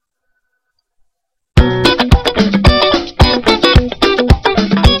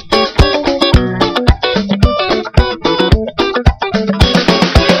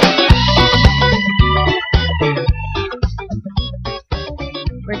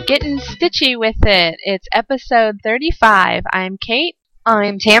Getting stitchy with it. It's episode 35. I'm Kate.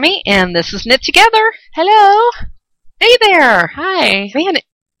 I'm Tammy, and this is Knit Together. Hello. Hey there. Hi. Man,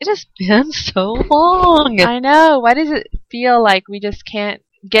 it has been so long. I know. Why does it feel like we just can't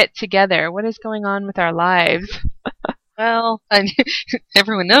get together? What is going on with our lives? Well,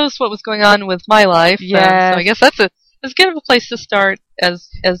 everyone knows what was going on with my life. Yes. So I guess that's as good of a place to start as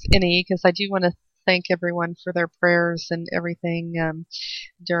any, because I do want to thank everyone for their prayers and everything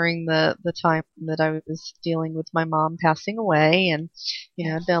during the time that I was dealing with my mom passing away. And,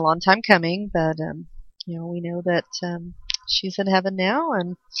 it's been a long time coming, but, we know that she's in heaven now.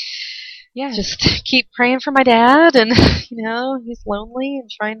 And just keep praying for my dad. And, he's lonely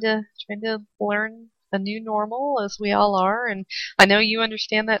and trying to learn a new normal, as we all are. And I know you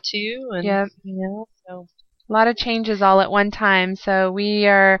understand that too. And, so... A lot of changes all at one time, so we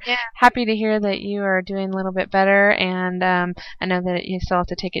are happy to hear that you are doing a little bit better, and I know that you still have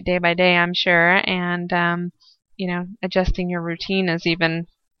to take it day by day, I'm sure, and adjusting your routine is even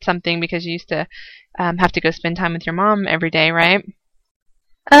something, because you used to have to go spend time with your mom every day, right?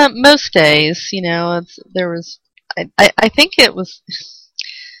 Most days, I think it's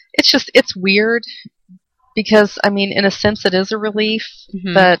weird. Because, in a sense, it is a relief,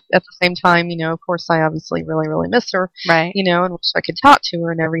 but at the same time, of course, I obviously really, really miss her, right? And wish I could talk to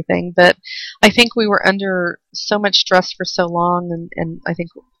her and everything. But I think we were under so much stress for so long, and I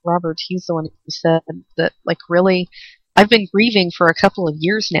think Robert, he's the one who said that, really, I've been grieving for a couple of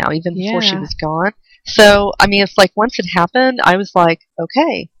years now, even before she was gone. So, it's like once it happened, I was like,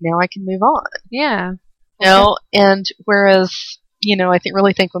 okay, now I can move on. Yeah. And whereas... I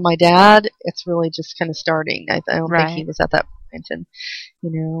really think with my dad, it's really just kind of starting. I don't think he was at that point. And,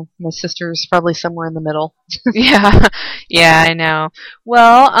 my sister's probably somewhere in the middle. Yeah, I know.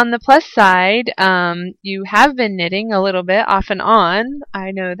 Well, on the plus side, you have been knitting a little bit off and on. I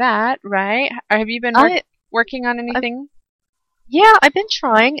know that, right? Or have you been working on anything? I've been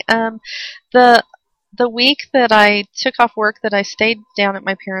trying. The week that I took off work, that I stayed down at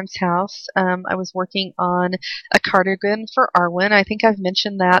my parents' house, I was working on a cardigan for Arwen. I think I've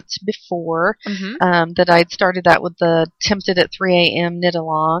mentioned that before, that I'd started that with the Tempted at 3 a.m. knit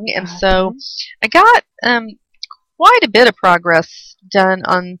along. And so I got quite a bit of progress done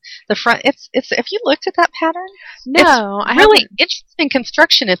on the front. It's if you looked at that pattern, I really interesting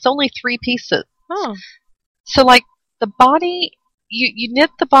construction. It's only 3 pieces. Oh. So, the body, you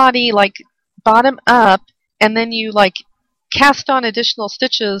knit the body, bottom up, and then you cast on additional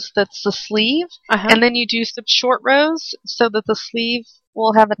stitches. That's the sleeve, and then you do some short rows so that the sleeve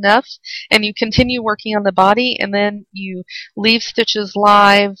will have enough, and you continue working on the body, and then you leave stitches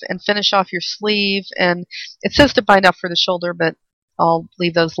live and finish off your sleeve. And it says to bind off for the shoulder, but I'll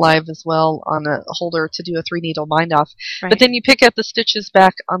leave those live as well on a holder to do a 3-needle bind off. But then you pick up the stitches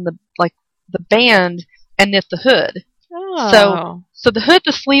back on the band and knit the hood. So the hood,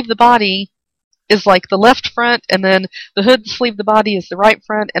 the sleeve, the body is the left front, and then the hood, the sleeve, the body is the right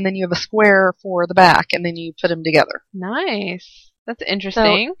front, and then you have a square for the back, and then you put them together. Nice. That's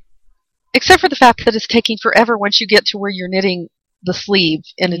interesting. So, except for the fact that it's taking forever once you get to where you're knitting the sleeve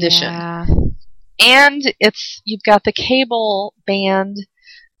in addition. Yeah. And you've got the cable band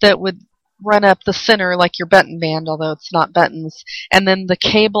that would run up the center like your button band, although it's not buttons, and then the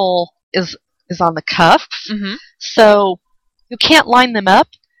cable is on the cuff. So you can't line them up.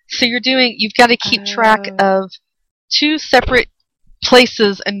 So you've got to keep track of 2 separate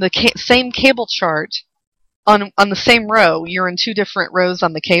places in the same cable chart on the same row. You're in 2 different rows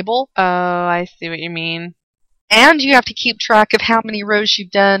on the cable. Oh, I see what you mean. And you have to keep track of how many rows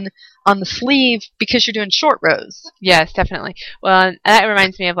you've done on the sleeve, because you're doing short rows. Yes, definitely. Well, that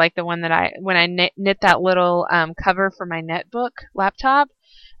reminds me of the one that when I knit that little cover for my netbook laptop.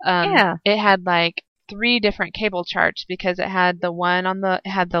 It had 3 different cable charts, because it had the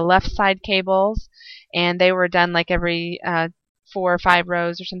left side cables, and they were done every 4 or 5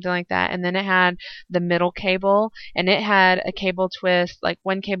 rows or something like that. And then it had the middle cable, and it had a cable twist.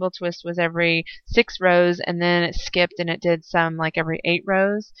 One cable twist was every 6 rows, and then it skipped and it did some every 8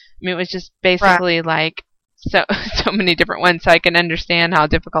 rows. it was just basically so many different ones. So I can understand how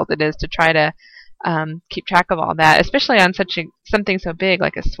difficult it is to try to keep track of all that, especially on something so big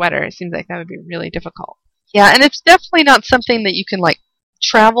like a sweater. It seems like that would be really difficult. Yeah, and it's definitely not something that you can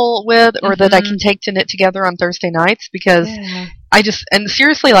travel with, or that I can take to knit together on Thursday nights, because and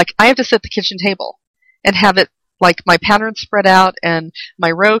seriously, I have to set the kitchen table and have it my pattern spread out, and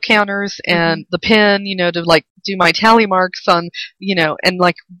my row counters, and the pen, to do my tally marks on,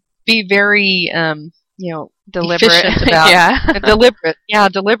 and be very efficient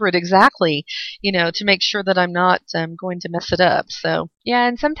about deliberate, exactly, to make sure that I'm not going to mess it up. So yeah,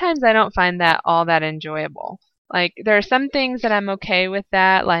 and sometimes I don't find that all that enjoyable. Like, there are some things that I'm okay with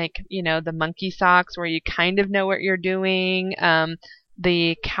that, like, the monkey socks where you kind of know what you're doing.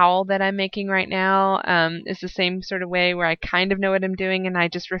 The cowl that I'm making right now is the same sort of way where I kind of know what I'm doing and I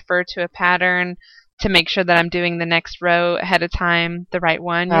just refer to a pattern to make sure that I'm doing the next row ahead of time, the right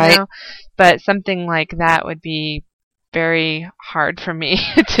one, But something like that would be very hard for me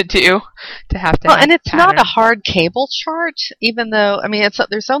to do, to have to. Well, and it's not a hard cable chart, even though,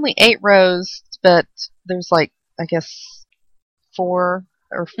 there's only 8 rows, but there's like, I guess 4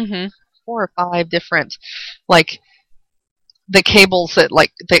 or 5 different, like, the cables that,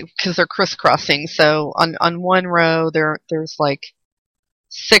 like, because they're crisscrossing. So on one row there's like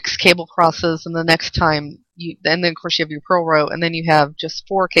 6 cable crosses, and the next time and then of course you have your purl row, and then you have just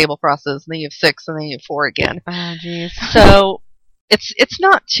 4 cable crosses, and then you have 6, and then you have 4 again. Oh, geez. So it's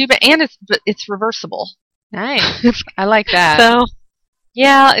not too bad, and it's reversible. Nice. I like that. So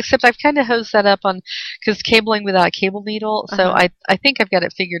yeah, except I've kind of hosed that up because cabling without a cable needle. So I think I've got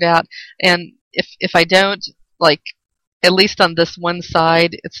it figured out, and if I don't, like, at least on this one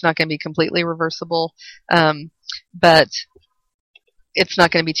side, it's not going to be completely reversible, but it's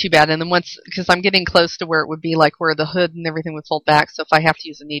not going to be too bad. And then because I'm getting close to where it would be like where the hood and everything would fold back, so if I have to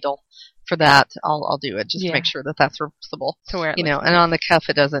use a needle for that, I'll do it just to make sure that that's reversible. To where and on the cuff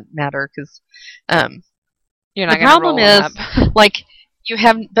it doesn't matter because you're not going to roll it up. The problem is, like, you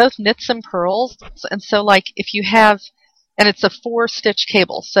have both knits and purls, and so, like, if you have, and it's a 4-stitch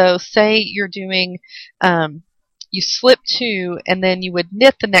cable, so say you're doing, you slip 2, and then you would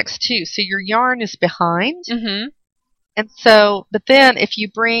knit the next 2, so your yarn is behind. Mm-hmm. And so, but then if you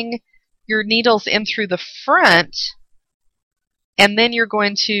bring your needles in through the front, and then you're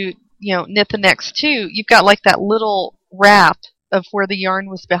going to, knit the next 2, you've got like that little wrap of where the yarn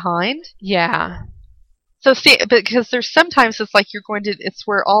was behind. Yeah. So see, because there's sometimes it's like it's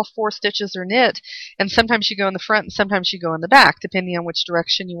where all 4 stitches are knit, and sometimes you go in the front and sometimes you go in the back, depending on which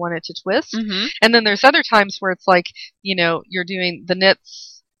direction you want it to twist. Mm-hmm. And then there's other times where it's like, you're doing the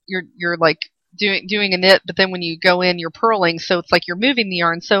knits, you're like doing a knit, but then when you go in, you're purling, so it's like you're moving the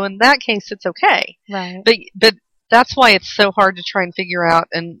yarn. So in that case, it's okay. Right. But that's why it's so hard to try and figure out,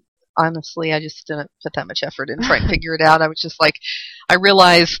 and honestly, I just didn't put that much effort in trying to figure it out. I was just like, I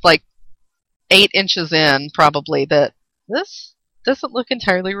realized, like, 8 inches in, probably, that this doesn't look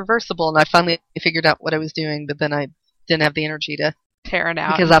entirely reversible, and I finally figured out what I was doing, but then I didn't have the energy to tear it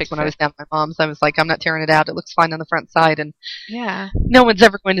out. Because that's when I was down at my mom's. I was like, I'm not tearing it out. It looks fine on the front side, and yeah, no one's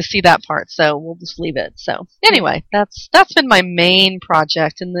ever going to see that part, so we'll just leave it. So anyway, that's been my main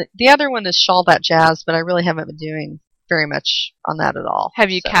project, and the other one is Shawl That Jazz, but I really haven't been doing very much on that at all. Have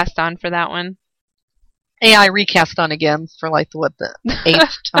you cast on for that one? Yeah, I recast on again for like the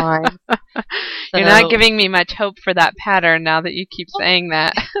 8th time. You're not giving me much hope for that pattern now that you keep saying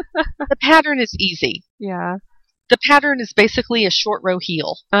that. The pattern is easy. Yeah. The pattern is basically a short row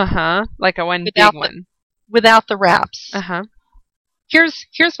heel. Uh-huh. Like a big one. Without the wraps. Uh-huh. Here's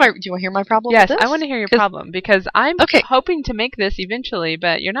my. Do you want to hear my problem? Yes, with this? I want to hear your problem because I'm hoping to make this eventually,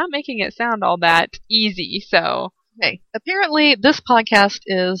 but you're not making it sound all that easy. So. Okay. Apparently, this podcast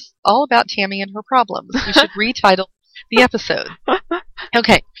is all about Tammy and her problems. We should retitle the episode.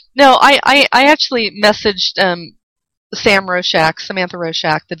 Okay. No, I actually messaged Samantha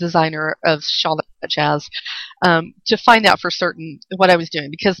Roshak, the designer of Shawl That Jazz, to find out for certain what I was doing.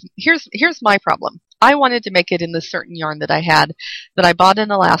 Because here's my problem. I wanted to make it in this certain yarn that I had, that I bought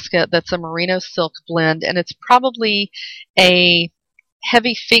in Alaska, that's a merino silk blend, and it's probably a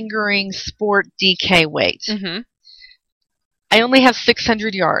heavy fingering sport DK weight. Mm-hmm. I only have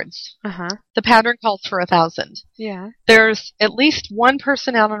 600 yards. Uh-huh. The pattern calls for 1,000. Yeah. There's at least one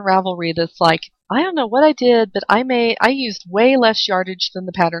person out on Ravelry that's like, I don't know what I did, but I used way less yardage than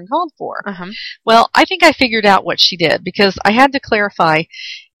the pattern called for. Uh-huh. Well, I think I figured out what she did, because I had to clarify.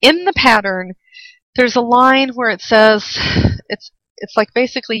 In the pattern, there's a line where it says, it's like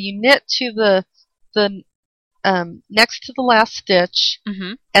basically you knit to the next to the last stitch,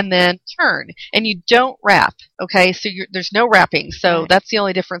 mm-hmm. and then turn, and you don't wrap. Okay, so there's no wrapping, so right. That's the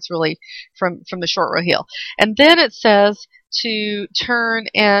only difference really from the short row heel. And then it says to turn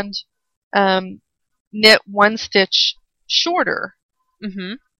and knit 1 stitch shorter,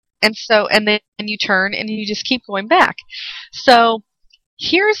 mm-hmm. and then you turn and you just keep going back. So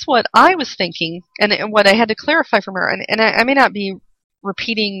here's what I was thinking, and what I had to clarify from her, and I may not be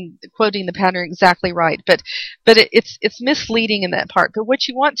quoting the pattern exactly right, but it's misleading in that part. But what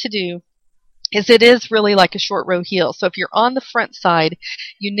you want to do is it is really like a short row heel. So if you're on the front side,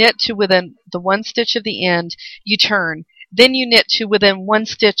 you knit to within the one stitch of the end, you turn. Then you knit to within one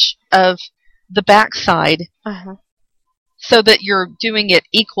stitch of the back side so that you're doing it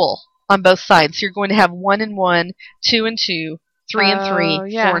equal on both sides. So you're going to have 1 and 1, 2 and 2, 3 and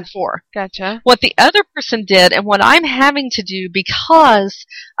 3, 4 and 4. Gotcha. What the other person did, and what I'm having to do because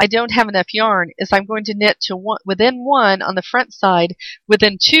I don't have enough yarn, is I'm going to knit to within 1 on the front side,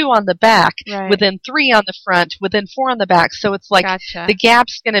 within 2 on the back, within 3 on the front, within 4 on the back. So it's like the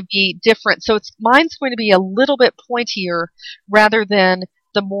gap's going to be different. So mine's going to be a little bit pointier rather than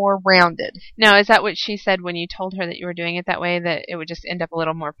the more rounded. Now, is that what she said when you told her that you were doing it that way, that it would just end up a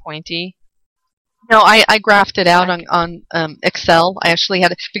little more pointy? No, I graphed it out on Excel. I actually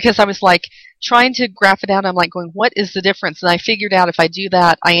had it because I was like trying to graph it out. I'm like going, what is the difference? And I figured out if I do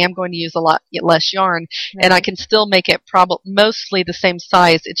that, I am going to use a lot less yarn, and I can still make it mostly the same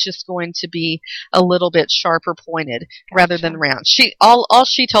size. It's just going to be a little bit sharper pointed rather than round. All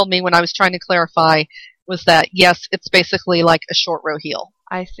she told me when I was trying to clarify was that yes, it's basically like a short row heel.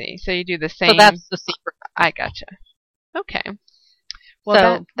 I see. So you do the same. So that's the secret. I gotcha. Okay.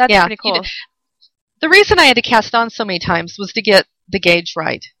 Well, so, that's pretty cool. The reason I had to cast on so many times was to get the gauge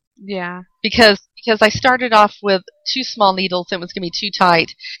right. Yeah. Because I started off with 2 small needles and it was going to be too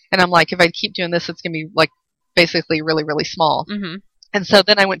tight. And I'm like, if I keep doing this, it's going to be like basically really, really small. Mm-hmm. And so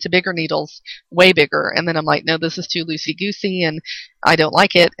then I went to bigger needles, way bigger. And then I'm like, no, this is too loosey-goosey and I don't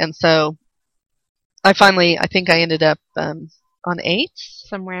like it. And so I think I ended up on 8.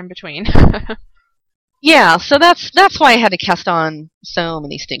 Somewhere in between. Yeah, so that's why I had to cast on so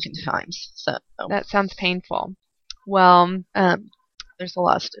many stinking times. So that sounds painful. Well, there's a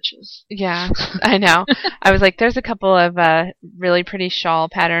lot of stitches. Yeah, I know. I was like, there's a couple of really pretty shawl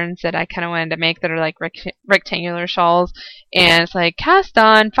patterns that I kind of wanted to make that are like rectangular shawls, and it's like cast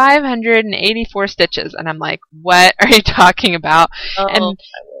on 584 stitches, and I'm like, what are you talking about? And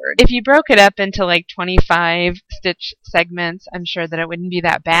if you broke it up into like 25 stitch segments, I'm sure that it wouldn't be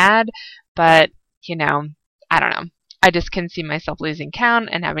that bad, but you know, I don't know. I just can see myself losing count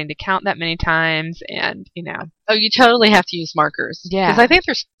and having to count that many times, and you know. Oh, you totally have to use markers. Yeah. Because I think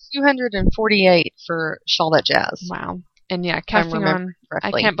there's 248 for Shawlette Jazz. Wow. And yeah, casting on.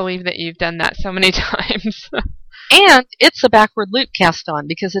 Correctly. I can't believe that you've done that so many times. And it's a backward loop cast on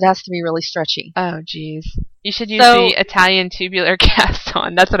because it has to be really stretchy. Oh, geez. You should use the Italian tubular cast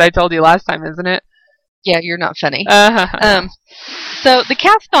on. That's what I told you last time, isn't it? Yeah, you're not funny. So the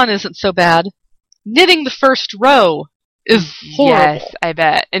cast on isn't so bad. Knitting the first row is horrible. Yes, I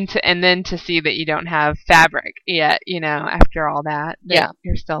bet. And then to see that you don't have fabric yet, you know, after all that,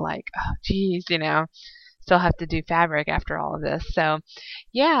 you're still like, oh, geez, you know, still have to do fabric after all of this. So,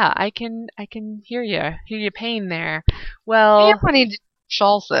 yeah, I can hear your pain there. Well, I need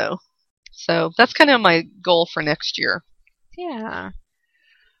shawls though, so that's kind of my goal for next year. Yeah.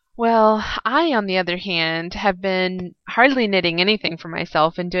 Well, I, on the other hand, have been hardly knitting anything for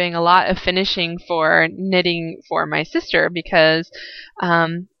myself and doing a lot of finishing for knitting for my sister because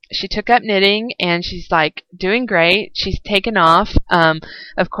she took up knitting and she's like doing great. She's taken off.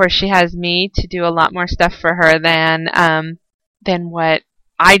 Of course, she has me to do a lot more stuff for her than what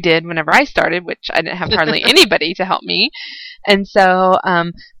I did whenever I started, which I didn't have hardly anybody to help me. And so,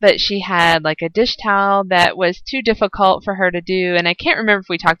 but she had like a dish towel that was too difficult for her to do. And I can't remember if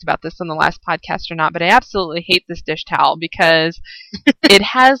we talked about this on the last podcast or not, but I absolutely hate this dish towel because it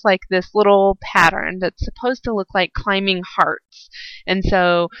has like this little pattern that's supposed to look like climbing hearts. And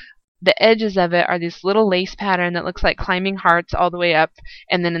so the edges of it are this little lace pattern that looks like climbing hearts all the way up.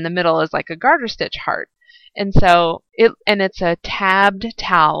 And then in the middle is like a garter stitch heart. And so it's a tabbed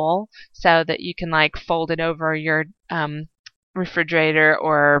towel so that you can like fold it over your refrigerator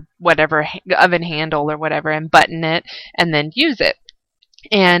or whatever oven handle or whatever and button it and then use it.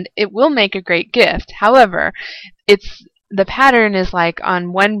 And it will make a great gift. However, the pattern is like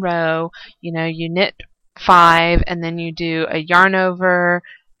on one row, you know, you knit 5 and then you do a yarn over,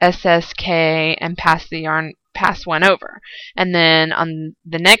 SSK, and pass 1 over. And then on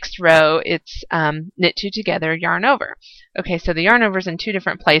the next row, it's knit 2 together, yarn over. Okay, so the yarn over's in 2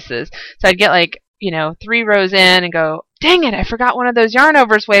 different places. So I'd get like, you know, 3 rows in and go, dang it, I forgot one of those yarn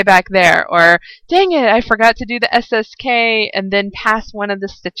overs way back there. Or, dang it, I forgot to do the SSK and then pass one of the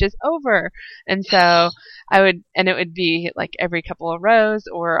stitches over. And so it would be like every couple of rows,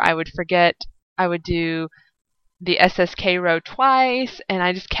 or I would forget, I would do the SSK row twice, and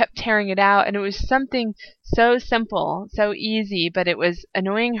I just kept tearing it out, and it was something so simple, so easy, but it was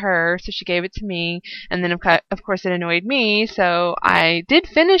annoying her, so she gave it to me, and then of course it annoyed me, so I did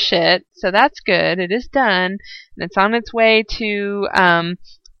finish it, so that's good. It is done, and it's on its way to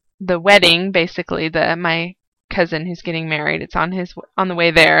the wedding, basically, my cousin who's getting married. It's on the way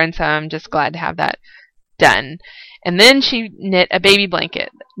there, and so I'm just glad to have that done. And then she knit a baby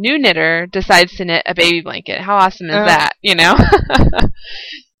blanket. New knitter decides to knit a baby blanket. How awesome is that, you know?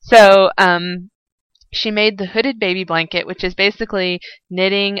 So, she made the hooded baby blanket, which is basically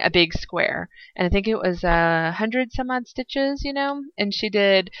knitting a big square. And I think it was 100 some odd stitches, you know? And she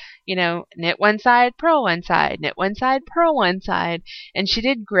did, you know, knit one side, purl one side, knit one side, purl one side. And she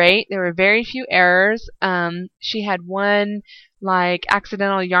did great. There were very few errors. She had one like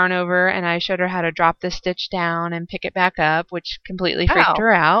accidental yarn over, and I showed her how to drop the stitch down and pick it back up, which completely freaked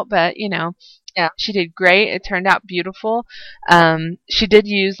her out, but you know, yeah, she did great. It turned out beautiful. She did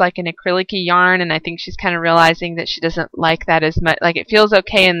use like an acrylic-y yarn, and I think she's kind of realizing that she doesn't like that as much. Like, it feels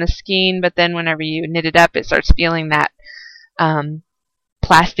okay in the skein, but then whenever you knit it up, it starts feeling that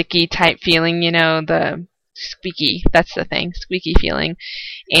plasticky type feeling, you know, the squeaky, that's the thing, squeaky feeling.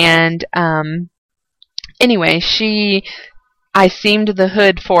 And anyway, I seamed the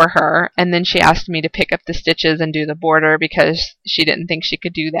hood for her, and then she asked me to pick up the stitches and do the border because she didn't think she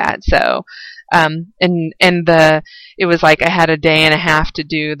could do that. So, it was like I had a day and a half to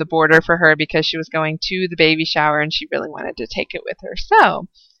do the border for her because she was going to the baby shower and she really wanted to take it with her. So,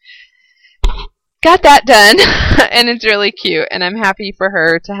 got that done, and it's really cute, and I'm happy for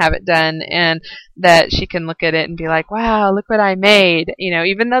her to have it done and that she can look at it and be like, wow, look what I made. You know,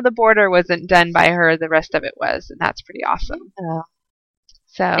 even though the border wasn't done by her, the rest of it was, and that's pretty awesome.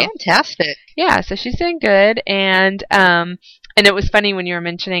 So fantastic. Yeah, so she's doing good, and it was funny when you were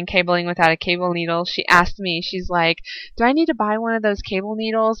mentioning cabling without a cable needle. She asked me, she's like, do I need to buy one of those cable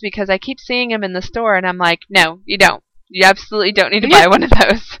needles? Because I keep seeing them in the store, and I'm like, no, you don't. You absolutely don't need to buy one of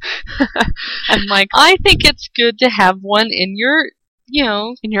those. I'm like, I think it's good to have one in your, you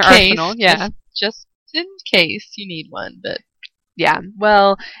know, in your arsenal. Yeah, just in case you need one. But yeah,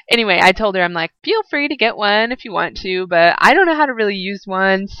 well, anyway, I told her, I'm like, feel free to get one if you want to, but I don't know how to really use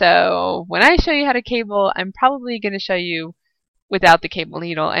one. So when I show you how to cable, I'm probably going to show you without the cable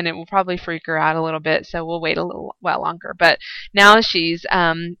needle, and it will probably freak her out a little bit, so we'll wait a little while longer. But now she's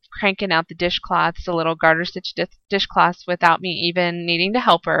cranking out the dishcloths, the little garter stitch dishcloths, without me even needing to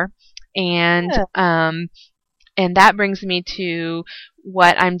help her. And and that brings me to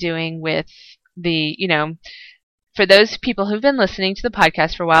what I'm doing with the, you know, for those people who've been listening to the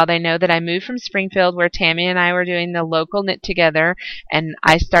podcast for a while, they know that I moved from Springfield, where Tammy and I were doing the local Knit Together, and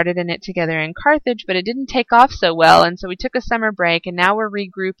I started a Knit Together in Carthage, but it didn't take off so well, and so we took a summer break, and now we're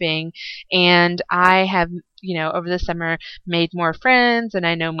regrouping, and I have, you know, over the summer made more friends, and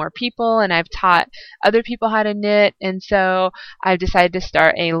I know more people, and I've taught other people how to knit, and so I've decided to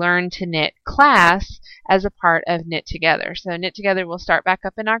start a Learn to Knit class as a part of Knit Together. So Knit Together will start back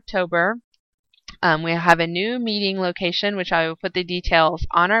up in October. We have a new meeting location, which I will put the details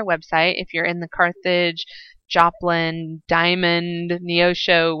on our website. If you're in the Carthage, Joplin, Diamond,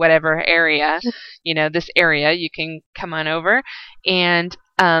 Neosho, whatever area, you know, this area, you can come on over. And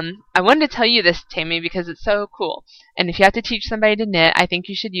I wanted to tell you this, Tammy, because it's so cool. And if you have to teach somebody to knit, I think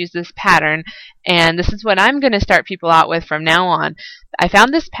you should use this pattern. And this is what I'm going to start people out with from now on. I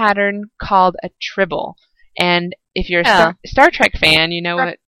found this pattern called a tribble. And if you're a Star Trek fan, you know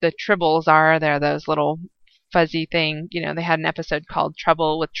what the tribbles are. They're those little fuzzy thing, you know, they had an episode called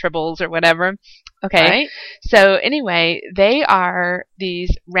Trouble with Tribbles or whatever. Okay. Right. So anyway, they are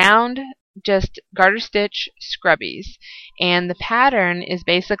these round, just garter stitch scrubbies. And the pattern is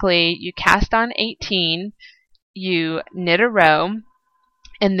basically you cast on 18, you knit a row,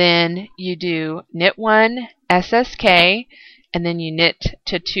 and then you do knit 1 SSK, and then you knit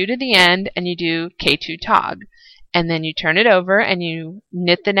to 2 to the end, and you do K2 tog. And then you turn it over and you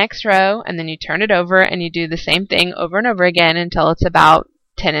knit the next row, and then you turn it over and you do the same thing over and over again until it's about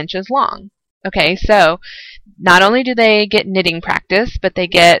 10 inches long. Okay, so not only do they get knitting practice, but they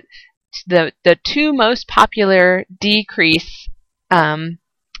get the two most popular decrease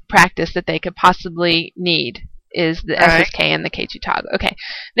practice that they could possibly need is the SSK and the K2 tog. Okay,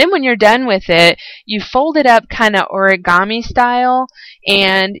 then when you're done with it, you fold it up kind of origami style,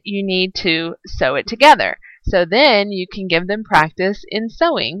 and you need to sew it together. So then you can give them practice in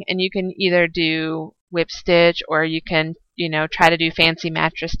sewing, and you can either do whip stitch, or you can, you know, try to do fancy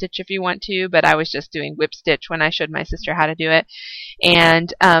mattress stitch if you want to, but I was just doing whip stitch when I showed my sister how to do it.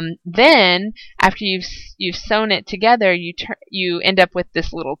 And then after you've sewn it together, you end up with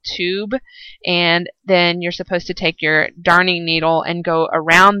this little tube, and then you're supposed to take your darning needle and go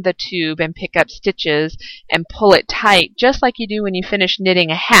around the tube and pick up stitches and pull it tight, just like you do when you finish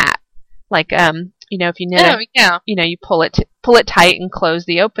knitting a hat. Like, if you knit you pull it tight and close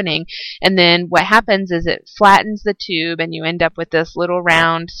the opening. And then what happens is it flattens the tube and you end up with this little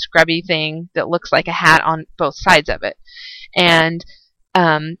round scrubby thing that looks like a hat on both sides of it. And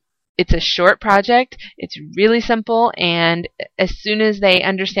it's a short project. It's really simple, and as soon as they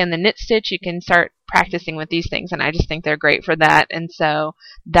understand the knit stitch, you can start practicing with these things, and I just think they're great for that. And so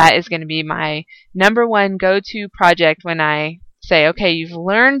that is going to be my number one go-to project when I say, okay, you've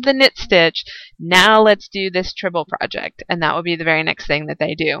learned the knit stitch, now let's do this tribble project, and that will be the very next thing that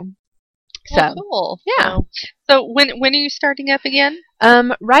they do. So cool. Yeah. So when are you starting up again?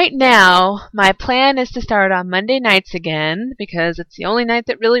 Right now, my plan is to start on Monday nights again, because it's the only night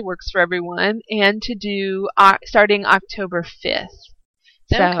that really works for everyone, and to do starting October 5th.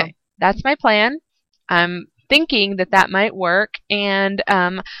 So that's my plan. I'm thinking that might work, and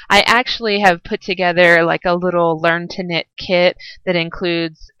I actually have put together like a little learn to knit kit that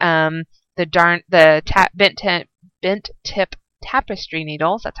includes bent tip tapestry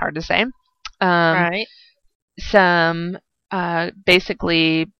needles. That's hard to say. Right. Some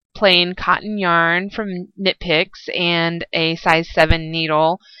basically plain cotton yarn from Knit Picks and a size 7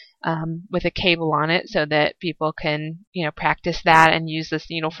 needle with a cable on it, so that people can practice that and use this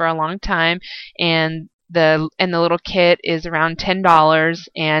needle for a long time. And the little kit is around $10,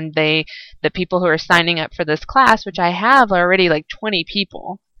 and the people who are signing up for this class, which I have already like 20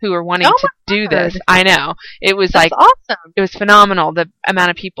 people who are wanting to do this. I know. That's awesome. It was phenomenal, the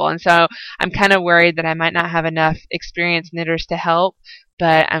amount of people. And so I'm kind of worried that I might not have enough experienced knitters to help,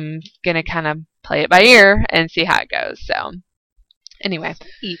 but I'm going to kind of play it by ear and see how it goes. So anyway,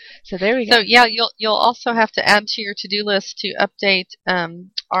 so there we go. So yeah, you'll also have to add to your to-do list to update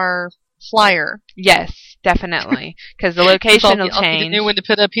our flyer. Yes, definitely, because the location will change. I'll new one to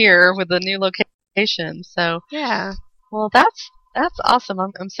put up here with the new location. So yeah. Well, that's awesome.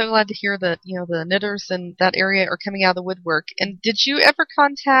 I'm so glad to hear that the knitters in that area are coming out of the woodwork. And did you ever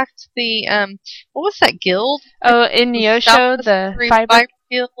contact the what was that guild? Oh, in Neosho, the fiber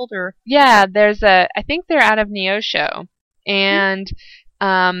guild, or yeah, I think they're out of Neosho, and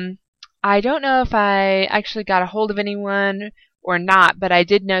I don't know if I actually got a hold of anyone or not, but I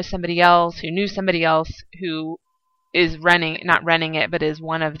did know somebody else who knew somebody else who is not running it, but is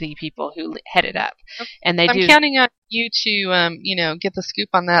one of the people who head it up. And I'm counting on you to, get the scoop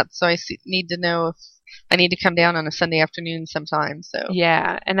on that. So I need to know if I need to come down on a Sunday afternoon sometime. So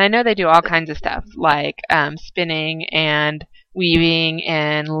yeah, and I know they do all kinds of stuff like spinning and weaving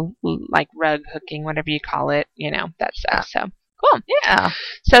and like rug hooking, whatever you call it, that stuff. So cool. Yeah.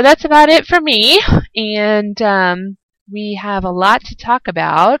 So that's about it for me, and we have a lot to talk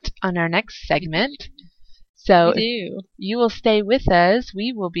about on our next segment. So if you will stay with us,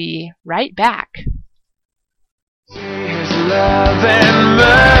 we will be right back. His love and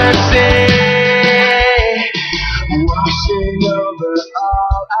mercy, washing over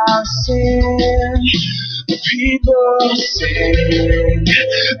all our sin. The people sing,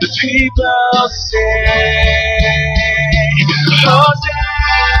 the people sing. Hosanna,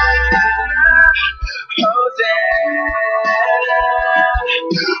 Hosanna,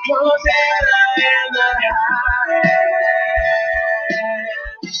 Hosanna in the highest.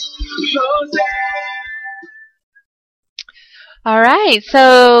 Hosanna. All right,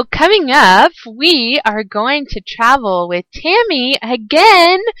 so coming up, we are going to travel with Tammy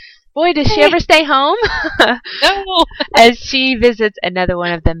again. Boy, does she ever stay home? No. As she visits another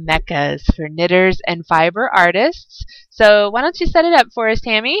one of the meccas for knitters and fiber artists. So why don't you set it up for us,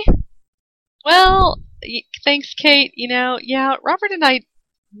 Tammy? Well, thanks, Kate. Robert and I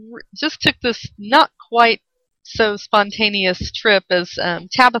just took this not quite so spontaneous trip, as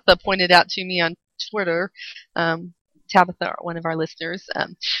Tabitha pointed out to me on Twitter. Tabitha, one of our listeners,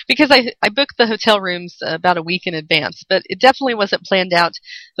 because I booked the hotel rooms about a week in advance, but it definitely wasn't planned out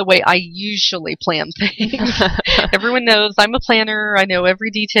the way I usually plan things. Everyone knows I'm a planner. I know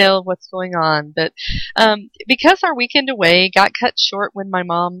every detail of what's going on, but because our weekend away got cut short when my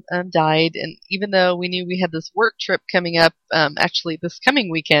mom died, and even though we knew we had this work trip coming up, actually this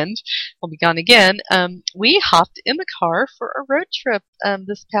coming weekend, we'll be gone again, we hopped in the car for a road trip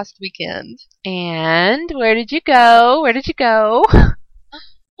this past weekend. And where did you go? Where did you go?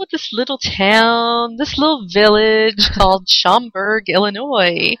 Well, this little town, this little village called Schaumburg,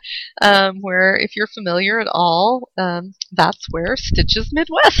 Illinois, where, if you're familiar at all, that's where Stitches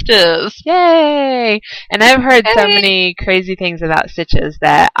Midwest is. Yay! And I've heard so many crazy things about Stitches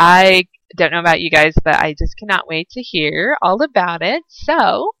that I don't know about you guys, but I just cannot wait to hear all about it.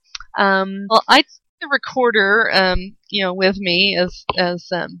 So, well, I took the recorder with me as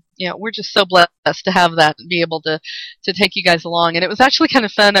we're just so blessed to have that and be able to take you guys along. And it was actually kind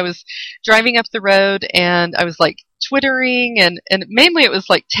of fun. I was driving up the road and I was like Twittering and mainly it was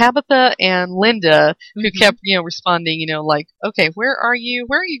like Tabitha and Linda who kept, responding, like, okay, where are you?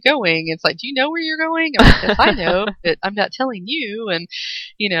 Where are you going? It's like, do you know where you're going? I'm like, yes, I know, but I'm not telling you. And,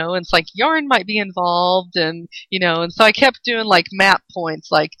 and it's like yarn might be involved and, and so I kept doing like map points,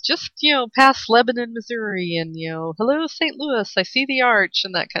 like just, past Lebanon, Missouri and, hello, St. Louis, I see the arch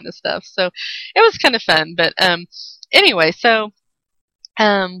and that kind of stuff. So it was kind of fun. But, anyway, so,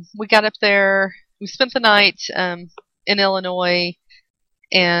 we got up there. We spent the night in Illinois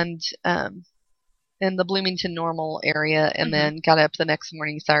and in the Bloomington Normal area, and then got up the next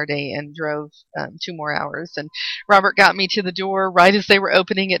morning, Saturday, and drove 2 more hours. And Robert got me to the door right as they were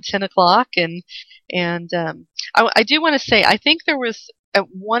opening at 10 o'clock. And I do want to say, I think there was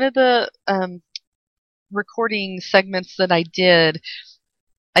one of the recording segments that I did,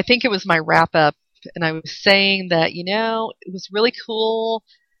 I think it was my wrap-up, and I was saying that, it was really cool.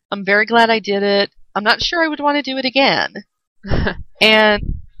 I'm very glad I did it. I'm not sure I would want to do it again. And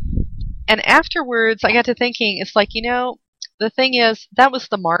afterwards, I got to thinking, it's like, the thing is, that was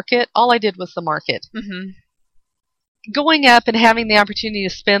the market. All I did was the market. Going up and having the opportunity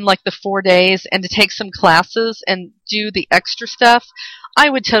to spend like the 4 days and to take some classes and do the extra stuff, I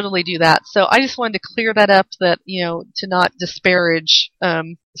would totally do that. So I just wanted to clear that up, that, to not disparage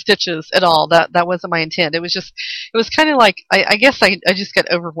stitches at all. That wasn't my intent. It was kind of like, I guess I just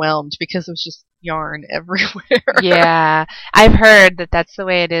got overwhelmed because it was just yarn everywhere. Yeah. I've heard that that's the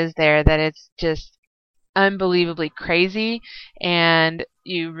way it is there, that it's just unbelievably crazy, and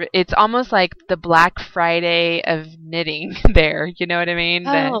it's almost like the Black Friday of knitting there, you know what I mean?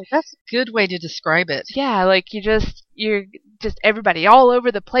 That's a good way to describe it. Yeah, like you're just everybody all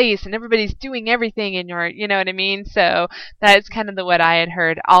over the place and everybody's doing everything and you know what I mean? So that's kind of what I had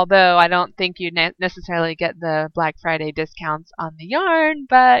heard, although I don't think you necessarily get the Black Friday discounts on the yarn,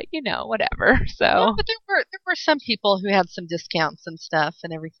 but whatever. So yeah, but there were some people who had some discounts and stuff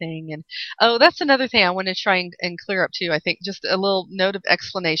and everything. And that's another thing I want to try and clear up too. I think just a little note of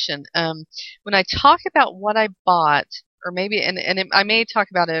explanation. When I talk about what I bought, or maybe I may talk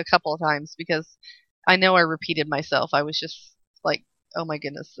about it a couple of times because I know I repeated myself. I was just like, oh my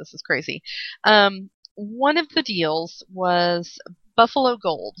goodness, this is crazy. One of the deals was Buffalo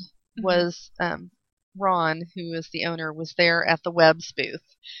Gold. Was Ron, who is the owner, was there at the Webb's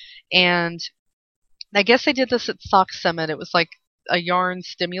booth. And I guess they did this at Sock Summit. It was like a yarn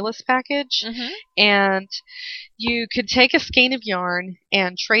stimulus package. And you could take a skein of yarn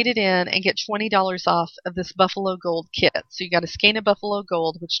and trade it in and get $20 off of this Buffalo Gold kit. So you got a skein of Buffalo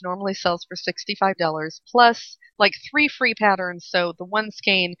Gold, which normally sells for $65, plus like 3 free patterns. So the one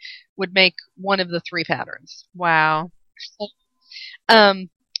skein would make one of the 3 patterns. Wow.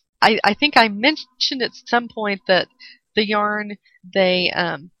 I think I mentioned at some point that the yarn they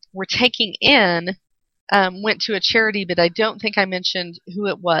were taking in went to a charity, but I don't think I mentioned who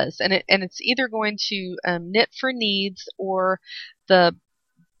it was. And it's either going to Knit for Needs or the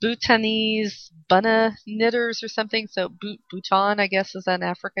Bhutanese Bunna Knitters or something. So Bhutan, I guess, is in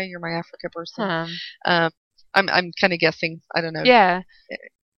Africa. You're my Africa person. I'm kind of guessing. I don't know. Yeah.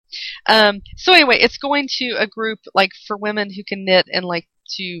 So anyway, it's going to a group like for women who can knit and like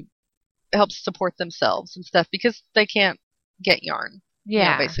to help support themselves and stuff because they can't get yarn.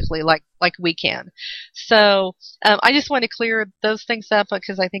 Yeah. Basically like we can. So I just want to clear those things up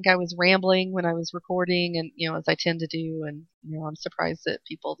because I think I was rambling when I was recording and, as I tend to do. And, I'm surprised that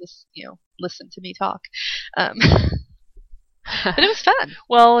people just, listen to me talk. But it was fun.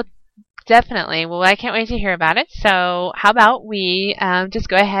 Well, definitely. Well, I can't wait to hear about it. So how about we just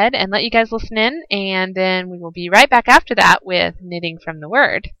go ahead and let you guys listen in, and then we will be right back after that with Knitting from the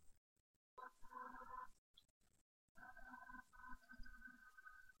Word.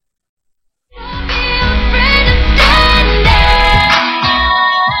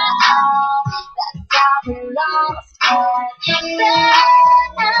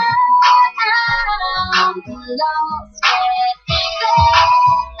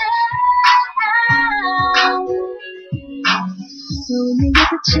 So when you get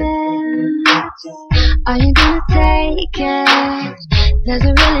the chance, are you gonna take it? There's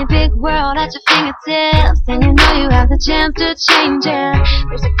a really big world at your fingertips, and you know you have the chance to change it.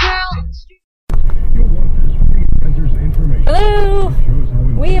 There's a girl. Hello!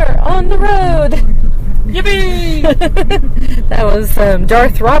 We are on the road! Yippee! That was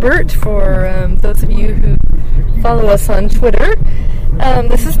Darth Robert for those of you who follow us on Twitter.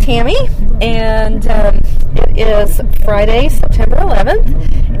 This is Tammy, and It is Friday, September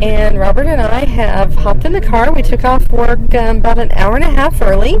 11th, and Robert and I have hopped in the car. We took off work about an hour and a half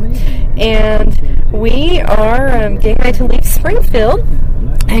early, and we are getting ready to leave Springfield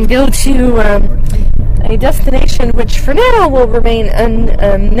and go to a destination which for now will remain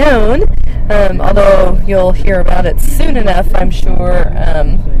unknown, although you'll hear about it soon enough, I'm sure.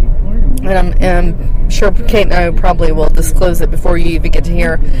 And I'm sure Kate and I probably will disclose it before you even get to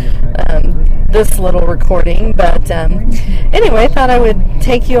hear this little recording. But anyway, I thought I would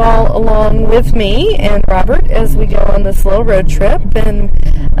take you all along with me and Robert as we go on this little road trip. And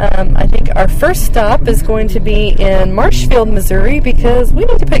I think our first stop is going to be in Marshfield, Missouri, because we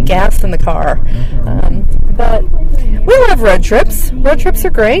need to put gas in the car. But we love road trips. Road trips are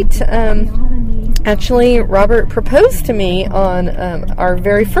great. Actually, Robert proposed to me on our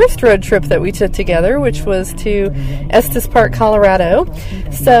very first road trip that we took together, which was to Estes Park, Colorado.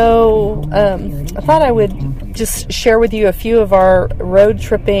 So I thought I would just share with you a few of our road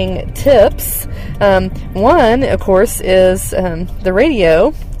tripping tips. One, of course, is the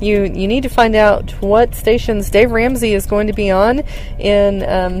radio. You need to find out what stations Dave Ramsey is going to be on in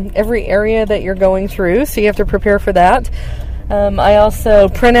every area that you're going through, so you have to prepare for that. I also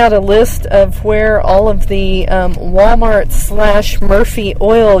print out a list of where all of the Walmart/Murphy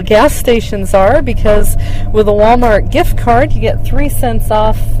Oil gas stations are, because with a Walmart gift card you get 3 cents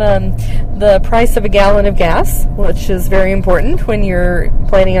off the price of a gallon of gas, which is very important when you're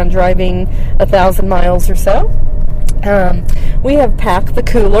planning on driving 1,000 miles or so. We have packed the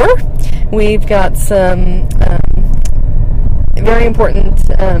cooler. We've got some very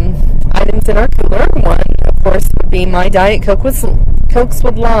important items in our cooler. One, of course, would be my Diet Coke Cokes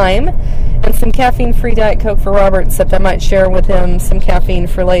with lime, and some caffeine-free Diet Coke for Robert, except I might share with him some caffeine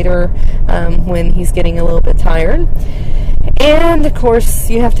for later when he's getting a little bit tired. And, of course,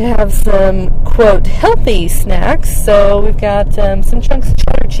 you have to have some, quote, healthy snacks. So we've got some chunks of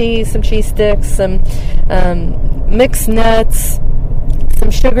cheddar cheese, some cheese sticks, some mixed nuts,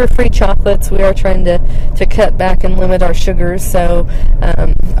 some sugar-free chocolates. We are trying to cut back and limit our sugars, so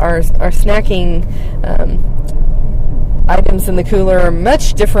our snacking items in the cooler are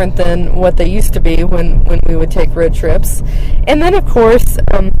much different than what they used to be when we would take road trips. And then, of course,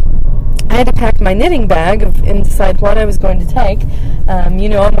 I had to pack my knitting bag and decide what I was going to take. I'm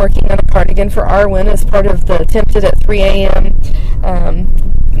working on a cardigan for Arwen as part of the Tempted at 3 a.m.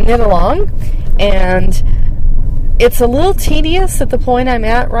 knit-along, and it's a little tedious at the point I'm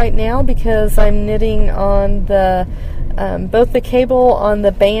at right now because I'm knitting on the both the cable on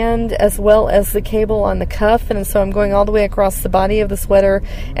the band as well as the cable on the cuff, and so I'm going all the way across the body of the sweater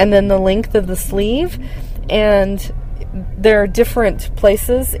and then the length of the sleeve, and there are different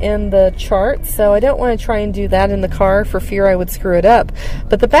places in the chart, so I don't want to try and do that in the car for fear I would screw it up.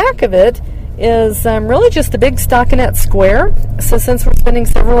 But the back of it is really just a big stockinette square. So since we're spending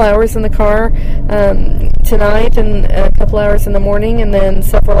several hours in the car tonight and a couple hours in the morning and then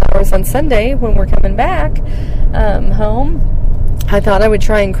several hours on Sunday when we're coming back home, I thought I would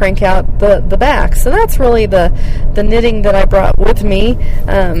try and crank out the back. So that's really the knitting that I brought with me.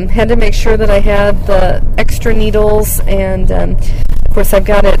 Had to make sure that I had the extra needles, and of course I've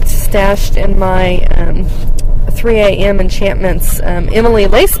got it stashed in my 3 a.m. Enchantments Emily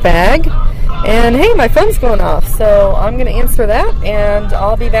lace bag. And hey, my phone's going off, so I'm going to answer that, and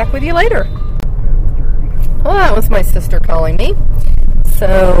I'll be back with you later. Well, that was my sister calling me.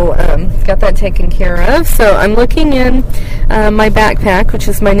 So, got that taken care of. So, I'm looking in my backpack, which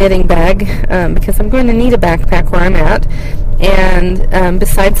is my knitting bag, because I'm going to need a backpack where I'm at. And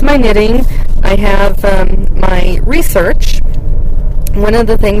besides my knitting, I have my research. One of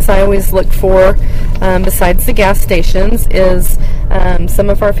the things I always look for, besides the gas stations, is some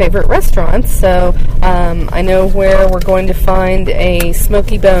of our favorite restaurants. So I know where we're going to find a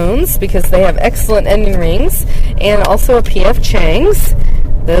Smoky Bones because they have excellent onion rings, and also a P.F. Chang's.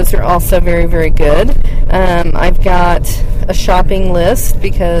 Those are also very, very good. I've got a shopping list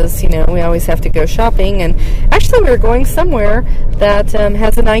because, we always have to go shopping. And actually, we're going somewhere that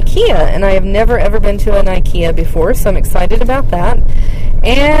has an IKEA, and I have never, ever been to an IKEA before, so I'm excited about that.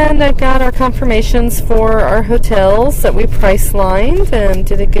 And I've got our confirmations for our hotels that we price-lined and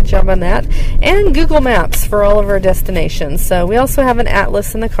did a good job on that. And Google Maps for all of our destinations. So we also have an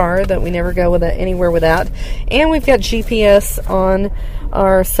atlas in the car that we never go anywhere without. And we've got GPS on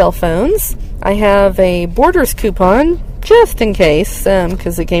our cell phones. I have a Borders coupon just in case,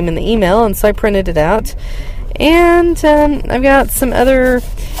 because it came in the email, and so I printed it out. And I've got some other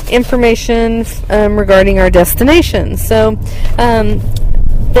information regarding our destination. So then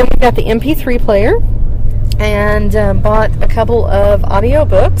we've got the MP3 player, and bought a couple of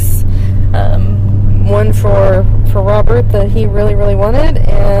audiobooks. one for Robert that he really, really wanted,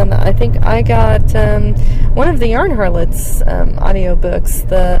 and I think I got one of the Yarn Harlots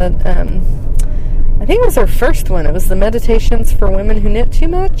audiobooks. I think it was our first one. It was the Meditations for Women Who Knit Too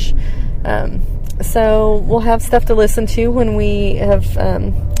Much. So we'll have stuff to listen to when we have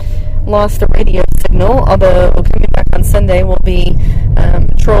lost a radio signal, although coming back on Sunday we'll be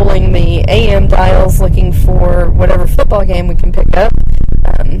trolling the AM dials looking for whatever football game we can pick up.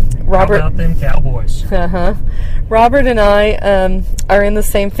 Robert, how about them Cowboys? Robert and I are in the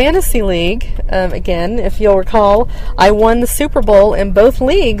same fantasy league. Again, if you'll recall, I won the Super Bowl in both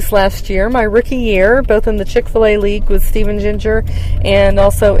leagues last year, my rookie year, both in the Chick-fil-A league with Stephen Ginger and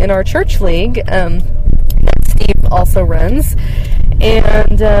also in our church league that Steve also runs.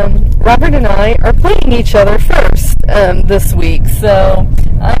 And Robert and I are playing each other first this week. So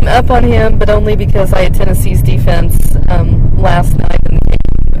I'm up on him, but only because I had Tennessee's defense last night in the game,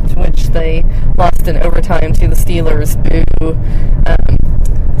 to which they lost in overtime to the Steelers. Boo.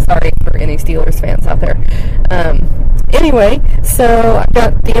 Sorry for any Steelers fans out there. Anyway, so I've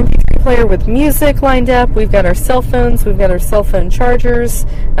got the MP3 player with music lined up. We've got our cell phones. We've got our cell phone chargers.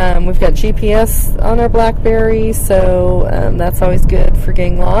 We've got GPS on our BlackBerry, so that's always good for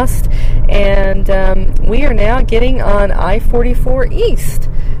getting lost. And we are now getting on I-44 East.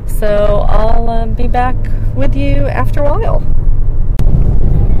 So I'll be back with you after a while.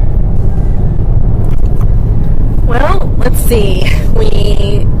 Well, let's see.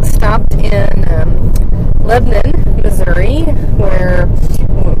 We stopped in Lebanon, Missouri, where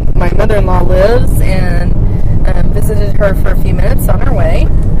my mother-in-law lives, and visited her for a few minutes on our way,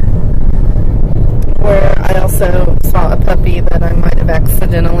 where I also saw a puppy that I might have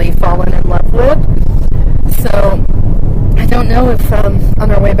accidentally fallen in love with. So I don't know if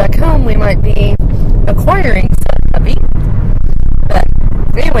on our way back home we might be acquiring said puppy. But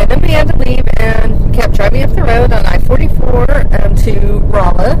anyway, then we had to leave and kept driving up the road on I-44 to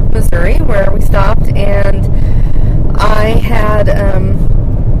Rolla, Missouri, where we stopped, and I had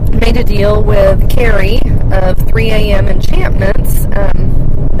made a deal with Carrie of 3 a.m. Enchantments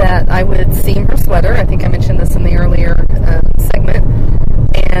that I would seam her sweater. I think I mentioned this in the earlier segment.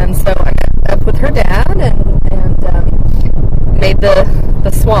 And so I met up with her dad and made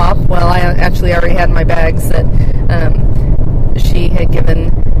the swap. Well, I actually already had my bags that she had given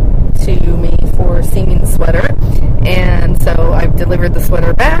to me for seaming the sweater, and so I've delivered the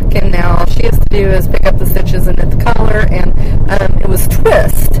sweater back, and now all she has to do is pick up the stitches and knit the collar. And it was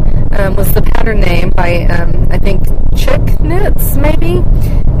Twist was the pattern name by I think Chick Knits maybe,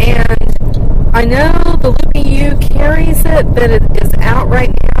 and I know the Loopy U carries it, but it is out right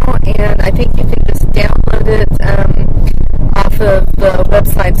now, and I think you can just download it off of the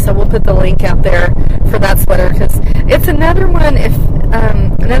website, so we'll put the link out there for that sweater, because it's another one, if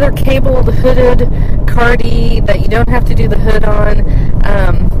another cabled hooded cardie that you don't have to do the hood on,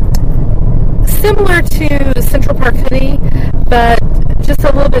 similar to Central Park hoodie, but just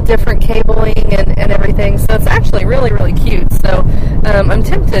a little bit different cabling and everything, so it's actually really, really cute. So I'm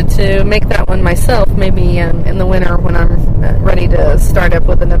tempted to make that one myself, maybe in the winter when I'm ready to start up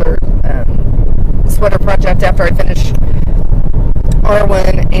with another sweater project after I finish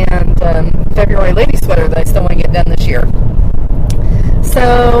R1 and February lady sweater that I still want to get done this year.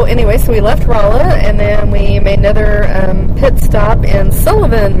 So anyway, so we left Rolla, and then we made another pit stop in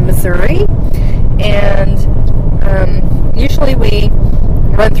Sullivan, Missouri, and usually we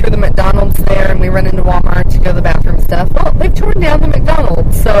run through the McDonald's there, and we run into Walmart to go to the bathroom stuff. Well, they've torn down the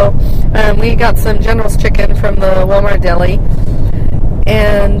McDonald's, so we got some General's chicken from the Walmart deli,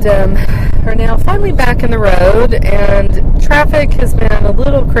 and are now finally back in the road, and traffic has been a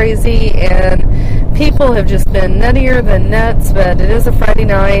little crazy, and people have just been nuttier than nuts, but it is a Friday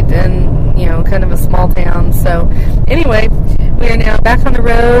night, and, you know, kind of a small town. So anyway, we are now back on the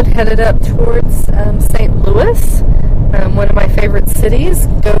road, headed up towards St. Louis, one of my favorite cities.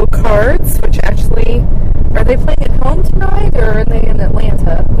 Go Cards, which actually, are they playing at home tonight, or are they in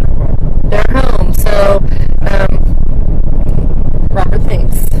Atlanta? They're home, so Robert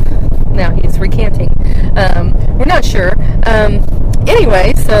thinks. Now he's recanting. We're not sure.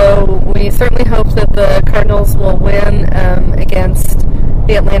 Anyway, so we certainly hope that the Cardinals will win against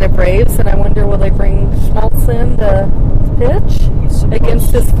the Atlanta Braves, and I wonder, will they bring Schmaltz in to pitch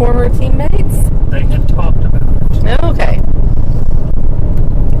against his former teammates? They had talked about it. Okay.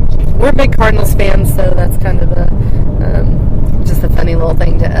 We're big Cardinals fans, so that's kind of just a funny little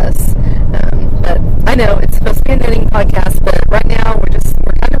thing to us. But I know it's supposed to be a knitting podcast, but right now we're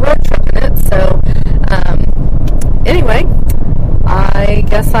kind of road tripping it. So anyway, I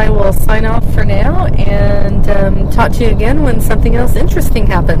guess I will sign off for now and talk to you again when something else interesting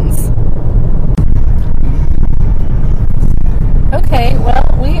happens. Okay, well,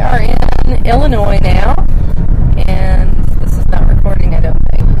 we are in Illinois now, and this is not recording, I don't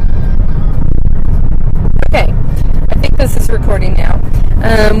think. Okay, I think this is recording now.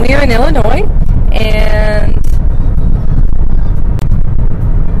 We are in Illinois, and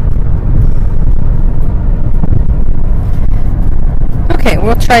okay,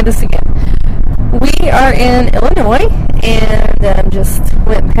 we'll try this again. We are in Illinois, and just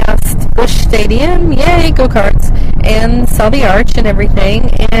went past Busch Stadium, yay, go-karts, and saw the arch and everything,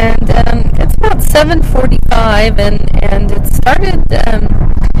 and it's about 7:45, and it started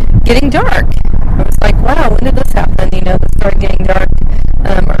getting dark. I was like, wow, when did this happen? You know, it started getting dark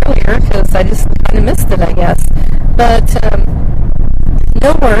earlier, because I just kind of missed it, I guess. But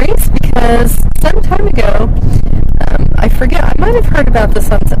no worries, because some time ago, I forget, I might have heard about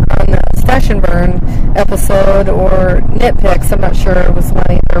this on the Stash and Burn episode or Nitpicks, I'm not sure, it was one of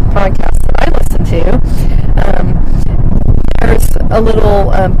the other podcasts that I listened to. There's a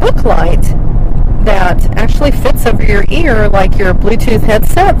little book light that actually fits over your ear like your Bluetooth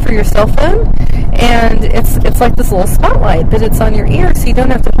headset for your cell phone, and it's like this little spotlight, but it's on your ear, so you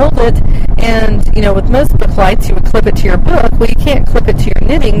don't have to hold it. And you know, with most book lights, you would clip it to your book. Well, you can't clip it to your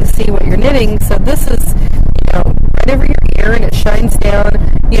knitting to see what you're knitting, so this is, you know, right over your ear, and it shines down,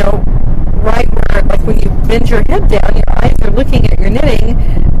 you know, right where, like when you bend your head down, your eyes are looking at your knitting,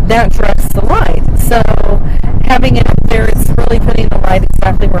 that directs the light. So having it up there is really putting the light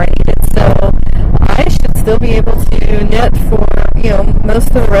exactly where I need it. So I should still be able to knit for, you know, most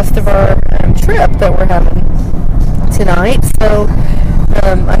of the rest of our trip that we're having tonight. So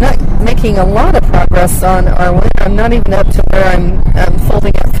I'm not making a lot of progress on our one. I'm not even up to where I'm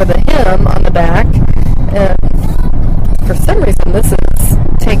folding up for the hem on the back. For some reason, this is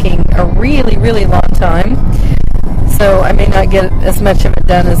taking a really, really long time. So I may not get as much of it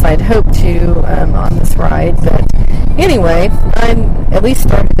done as I'd hoped to on this ride. But anyway, I'm at least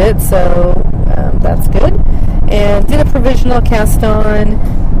started it, so that's good. And did a provisional cast on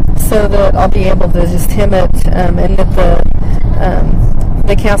so that I'll be able to just hem it and knit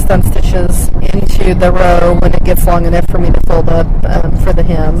the cast on stitches into the row when it gets long enough for me to fold up for the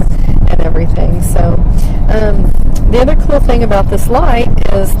hem and everything. So the other cool thing about this light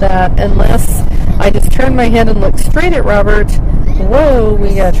is that unless I just turn my head and look straight at Robert, whoa,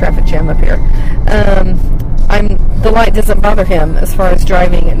 we got a traffic jam up here. The light doesn't bother him as far as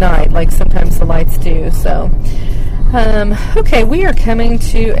driving at night, like sometimes the lights do. So, okay, we are coming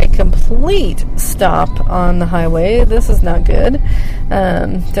to a complete stop on the highway. This is not good.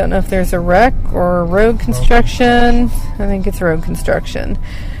 Don't know if there's a wreck or road construction. I think it's road construction.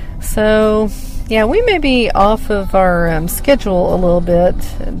 So, yeah, we may be off of our schedule a little bit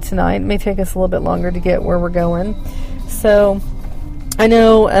tonight. It may take us a little bit longer to get where we're going. So, I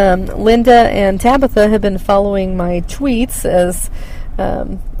know Linda and Tabitha have been following my tweets as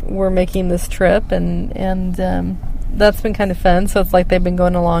we're making this trip, and that's been kind of fun. So it's like they've been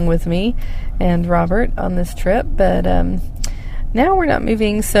going along with me and Robert on this trip. But now we're not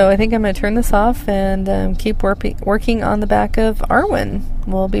moving, so I think I'm going to turn this off and keep working on the back of Arwen.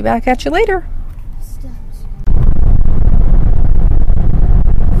 We'll be back at you later.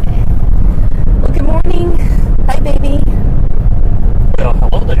 Well, good morning. Hi, baby.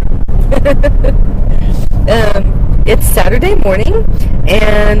 Hello there. It's Saturday morning,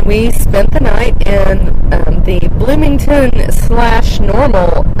 and we spent the night in the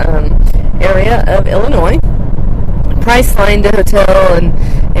Bloomington/Normal area of Illinois. Priceline to hotel,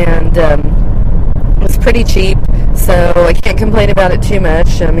 and it was pretty cheap, so I can't complain about it too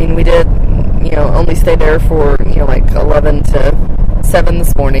much. I mean, we did, you know, only stay there for, you know, like 11 to 7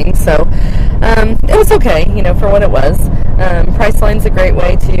 this morning, so it was okay, you know, for what it was. Priceline's a great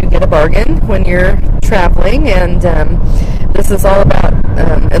way to get a bargain when you're traveling, and this is all about,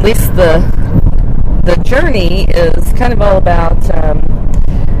 at least the journey is kind of all about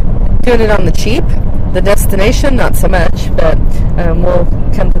doing it on the cheap. The destination, not so much, but we'll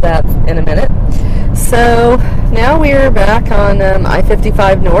come to that in a minute. So now we're back on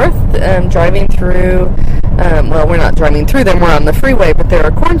I-55 North, driving through, well, we're not driving through them, we're on the freeway, but there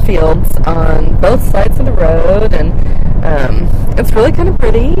are cornfields on both sides of the road, and it's really kind of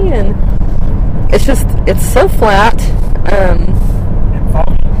pretty, and it's so flat, and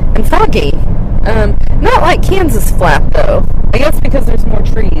foggy. Not like Kansas flat, though. I guess because there's more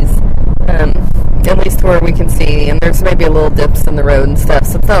trees, at least where we can see, and there's maybe a little dips in the road and stuff,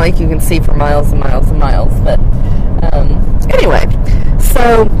 so it's not like you can see for miles and miles and miles, but anyway,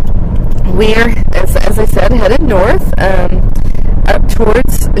 so we're, as I said, headed north, up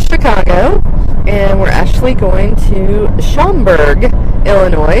towards Chicago, and we're actually going to Schaumburg,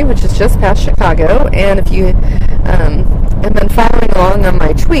 Illinois, which is just past Chicago. And if you and then following along on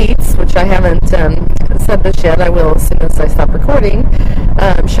my tweets, which I haven't said this yet, I will as soon as I stop recording,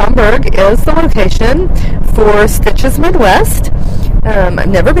 Schaumburg is the location for Stitches Midwest. I've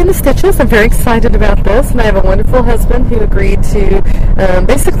never been to Stitches. I'm very excited about this, and I have a wonderful husband who agreed to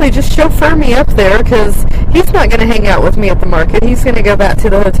basically just chauffeur me up there, because he's not going to hang out with me at the market. He's going to go back to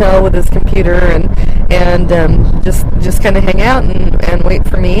the hotel with his computer and just kind of hang out and wait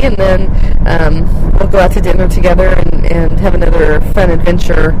for me, and then we'll go out to dinner together and have another fun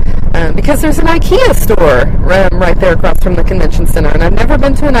adventure, because there's an IKEA store right there across from the convention center, and I've never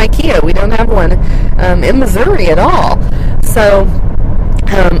been to an IKEA. We don't have one in Missouri at all. So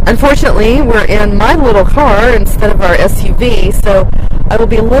unfortunately, we're in my little car instead of our SUV, so I will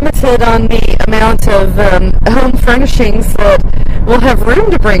be limited on the amount of home furnishings that we'll have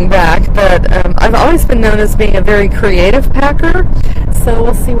room to bring back, but I've always been known as being a very creative packer, so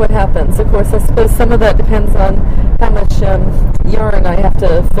we'll see what happens. Of course, I suppose some of that depends on how much yarn I have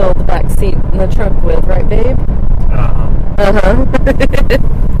to fill the back seat in the trunk with, right, babe?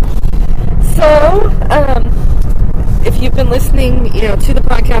 So, if you've been listening, to the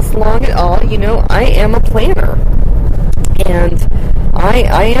podcast long at all, I am a planner, and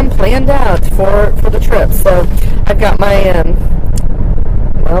I am planned out for the trip. So I've got my,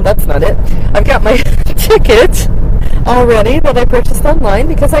 well, that's not it. I've got my ticket already that I purchased online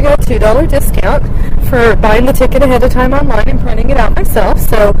because I got a $2 discount for buying the ticket ahead of time online and printing it out myself.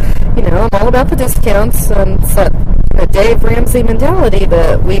 So, I'm all about the discounts. It's that Dave Ramsey mentality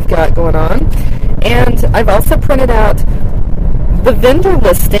that we've got going on. And I've also printed out the vendor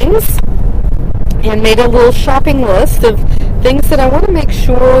listings and made a little shopping list of things that I want to make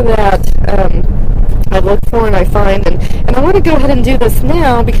sure that I look for and I find. And I want to go ahead and do this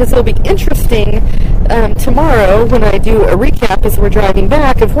now because it'll be interesting tomorrow when I do a recap as we're driving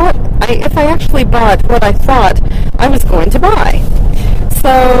back of if I actually bought what I thought I was going to buy. So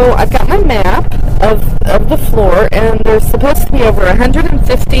I've got my map of the floor, and there's supposed to be over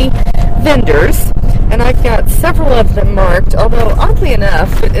 150 vendors, and I've got several of them marked, although oddly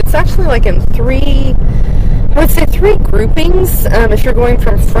enough, it's actually like in three groupings if you're going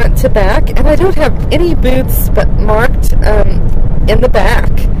from front to back, and I don't have any booths but marked in the back.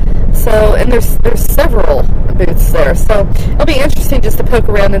 So, and there's several booths there, so it'll be interesting just to poke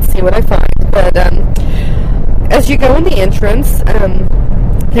around and see what I find. But as you go in the entrance,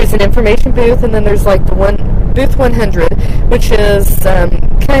 there's an information booth, and then there's like booth 100, which is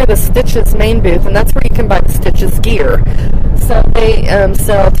kind of the Stitches main booth, and that's where you can buy the Stitches gear. So they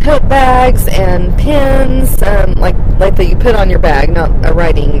sell tote bags and pins, like that you put on your bag, not a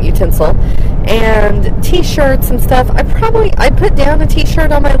writing utensil, and T-shirts and stuff. I put down a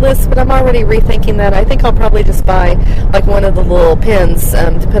T-shirt on my list, but I'm already rethinking that. I think I'll probably just buy like one of the little pins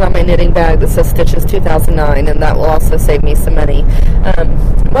to put on my knitting bag that says Stitches 2009, and that will also save me some money.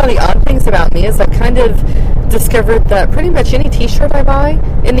 One of the odd things about me is I've kind of discovered that pretty much any T-shirt I buy,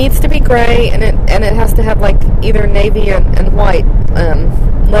 it needs to be gray, and it has to have like either navy and white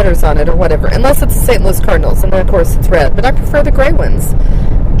letters on it or whatever, unless it's the St. Louis Cardinals, and then of course it's red, but I prefer the gray ones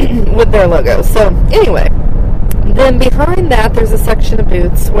with their logo. So anyway, then behind that there's a section of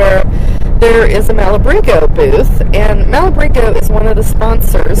booths where there is a Malabrigo booth, and Malabrigo is one of the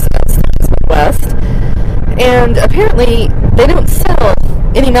sponsors of Stitches Midwest, and apparently they don't sell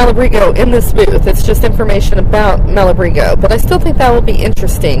any Malabrigo in this booth. It's just information about Malabrigo, but I still think that will be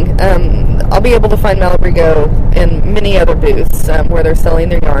interesting. I'll be able to find Malabrigo in many other booths where they're selling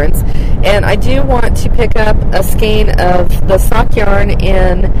their yarns, and I do want to pick up a skein of the sock yarn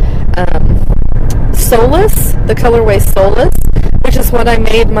in Solus, the colorway Solus, which is what I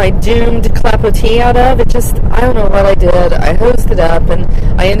made my doomed clapotis out of. I don't know what I did. I hosed it up, and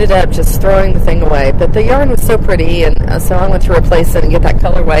I ended up just throwing the thing away. But the yarn was so pretty, and so I went to replace it and get that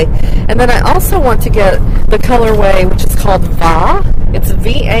colorway. And then I also want to get the colorway, which is called VA. It's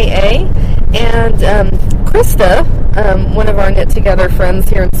VAA. And Krista, one of our Knit Together friends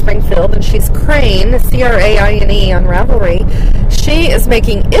here in Springfield, and she's Crane, C-R-A-I-N-E on Ravelry. She is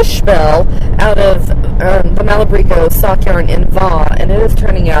making Ishbel out of the Malabrigo sock yarn in Va, and it is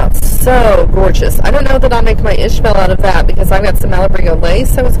turning out so gorgeous. I don't know that I'll make my Ishbel out of that because I've got some Malabrigo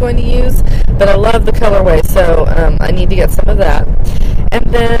lace I was going to use, but I love the colorway, so I need to get some of that. And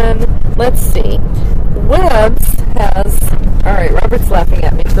then, let's see, Webbs has, alright, Robert's laughing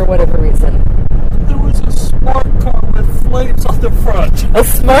at me for whatever reason. There was a smart car with flames on the front. A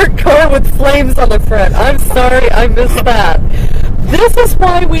smart car with flames on the front. I'm sorry, I missed that. This is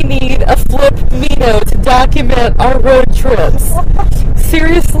why we need a Flip Mino to document our road trips.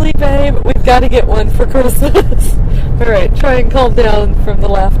 Seriously, babe, we've got to get one for Christmas. Alright, try and calm down from the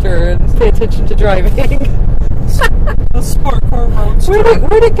laughter and pay attention to driving. A sport car roadster.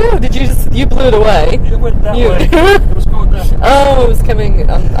 Where'd it go? You blew it away? It went that way. It was going that way. Oh, it was coming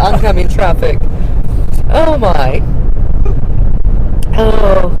oncoming traffic. Oh my.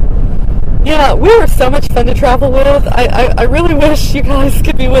 Oh. Yeah, we were so much fun to travel with. I really wish you guys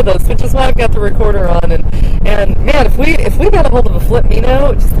could be with us, which is why I've got the recorder on. And man, if we got a hold of a Flip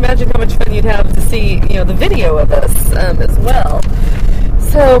Mino, just imagine how much fun you'd have to see, the video of us as well.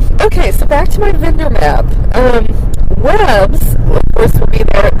 So, okay, so back to my vendor map. Webb's, of course, will be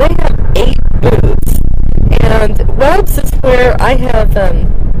there. They have 8 booths. And Webb's is where I have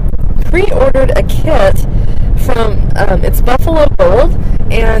pre-ordered a kit from, it's Buffalo Gold,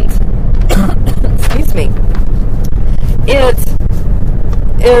 and, excuse me, it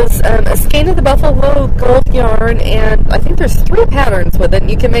is a skein of the Buffalo Gold yarn, and I think there's 3 patterns with it, and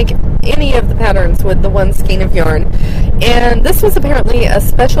you can make any of the patterns with the one skein of yarn. And this was apparently a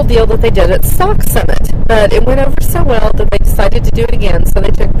special deal that they did at Sock Summit, but it went over so well that they decided to do it again, so they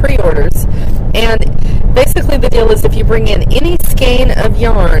took pre-orders. And basically the deal is if you bring in any skein of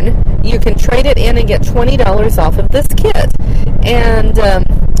yarn, you can trade it in and get $20 off of this kit. And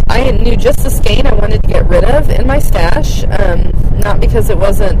I knew just the skein I wanted to get rid of in my stash, not because it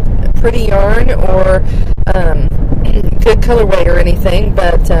wasn't pretty yarn or good colorway or anything,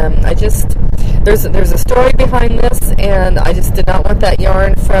 but there's a story behind this, and I just did not want that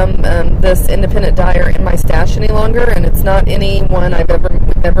yarn from this independent dyer in my stash any longer, and it's not anyone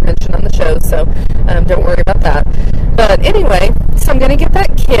we've ever mentioned on the show, so don't worry about that. But anyway, so I'm going to get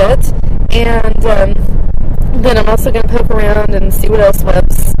that kit, and then I'm also going to poke around and see what else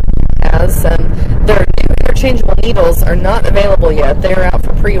Webb's has. Their new interchangeable needles are not available yet. They're out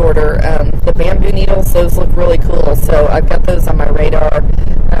for pre-order. The bamboo needles, those look really cool, so I've got those on my radar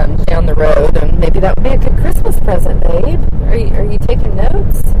down the road, and maybe that would be a good Christmas present, babe. Are you taking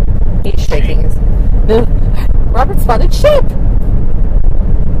notes? He's shaking his... Robert spotted sheep!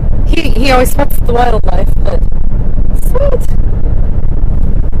 He always spots the wildlife, but... Sweet!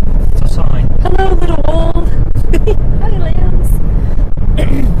 It's a sign. Hello, little wolf! Hi, lambs!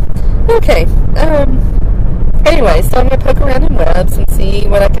 Okay, anyway, so I'm going to poke around in Webb's and see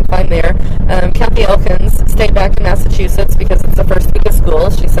what I can find there. Kathy Elkins stayed back in Massachusetts because it's the first week of school.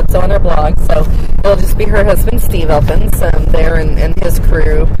 She said so on her blog, so it'll just be her husband, Steve Elkins, there and his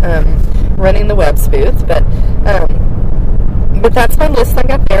crew running the Webb's booth. But that's my list I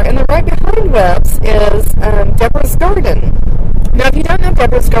got there. And then right behind Webb's is Deborah's Garden. Now, if you don't know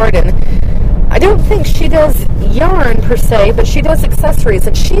Deborah's Garden, I don't think she does yarn per se, but she does accessories,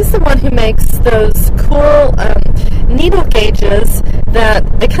 and she's the one who makes those cool needle gauges that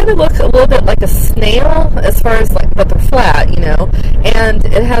they kind of look a little bit like a snail as far as but they're flat, and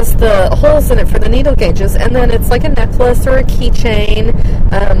it has the holes in it for the needle gauges, and then it's like a necklace or a keychain,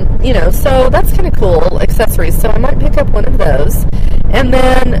 so that's kind of cool accessories, so I might pick up one of those. And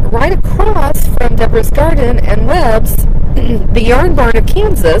then right across from Deborah's Garden and Webb's, the Yarn Barn of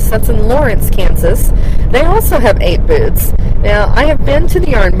Kansas, that's in Lawrence, Kansas, they also have 8 booths. Now, I have been to the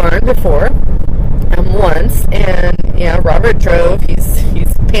Yarn Barn before, once, and Robert drove. He's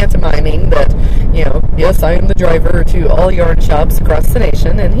pantomiming that, yes, I am the driver to all yarn shops across the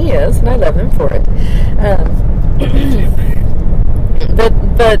nation, and he is, and I love him for it.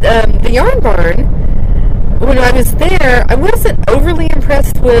 But the Yarn Barn, when I was there, I wasn't overly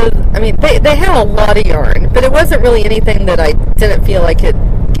impressed with, they had a lot of yarn, but it wasn't really anything that I didn't feel like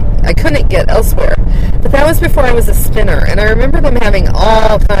I couldn't get elsewhere. But that was before I was a spinner, and I remember them having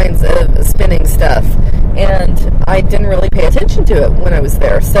all kinds of spinning stuff, and I didn't really pay attention to it when I was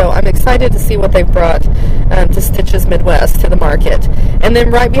there. So I'm excited to see what they've brought to Stitches Midwest, to the market. And then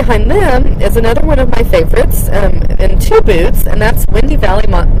right behind them is another one of my favorites in 2 booths, and that's Windy Valley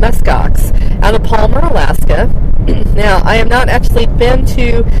Muskox out of Palmer, Alaska. Now, I have not actually been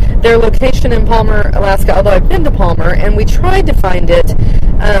to their location in Palmer, Alaska, although I've been to Palmer, and we tried to find it,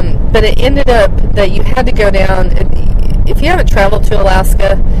 but it ended up that you had to go down. If you haven't traveled to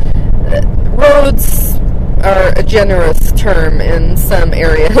Alaska, roads are a generous term in some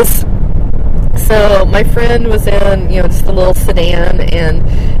areas. So my friend was in, just a little sedan, and,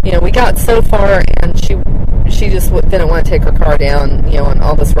 we got so far, and she just didn't want to take her car down, on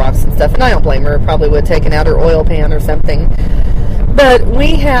all this rocks and stuff, and I don't blame her. Probably would have taken out her oil pan or something. But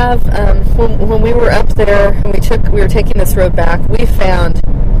we have, when we were up there, and we were taking this road back, we found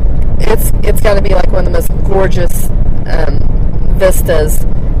it's got to be like one of the most gorgeous vistas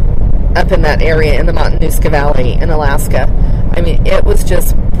up in that area in the Matanuska Valley in Alaska. It was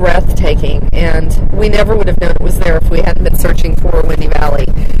just breathtaking, and we never would have known it was there if we hadn't been searching for Windy Valley.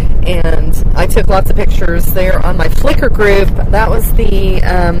 And I took lots of pictures there on my Flickr group. That was the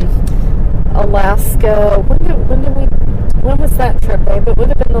Alaska. When was that trip, babe? It would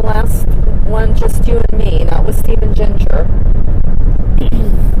have been the last one, just you and me, not with Steve and Ginger.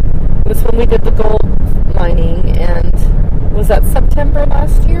 It was when we did the gold mining, and was that September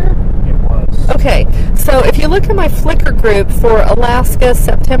last year? It was. Okay, so if you look at my Flickr group for Alaska,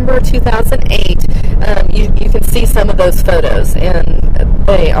 September 2008, you can see some of those photos, and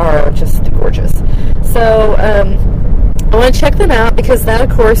they are just gorgeous. So I want to check them out, because that,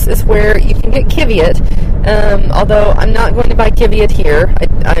 of course, is where you can get Kiviat. Although I'm not going to buy Kiviat here.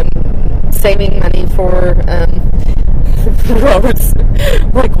 I'm saving money for Robert's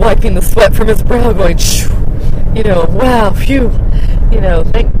like wiping the sweat from his brow, going, wow, phew.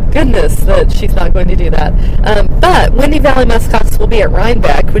 Thank goodness that she's not going to do that. But Windy Valley Muskox will be at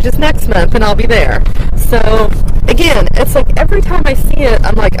Rhinebeck, which is next month, and I'll be there. So, again, it's like every time I see it,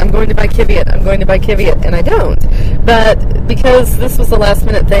 I'm like, I'm going to buy Kiviat, and I don't. But because this was a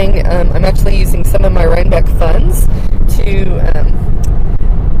last-minute thing, I'm actually using some of my Rhinebeck funds to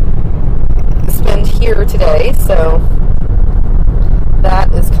spend here today, so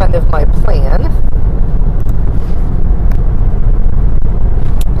that is kind of my plan.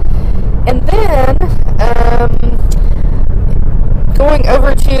 And then, going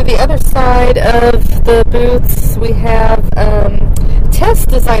over to the other side of the booths, we have Tess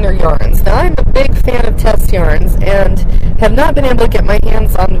Designer Yarns. Now, I'm a big fan of Tess yarns, and have not been able to get my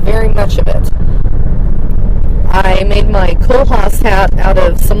hands on very much of it. I made my Cole Haas hat out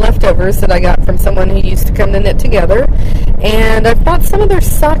of some leftovers that I got from someone who used to come to knit together, and I've bought some of their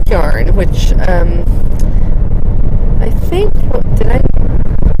sock yarn, which I think,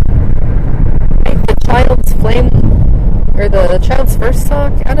 the Child's Flame, or the Child's First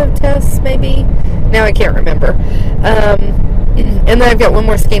sock out of Tess, maybe? Now I can't remember. And then I've got one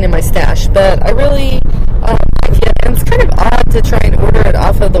more skein in my stash, but I really like it, and it's kind of odd to try and order it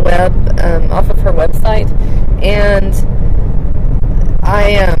off of the web, off of her website, and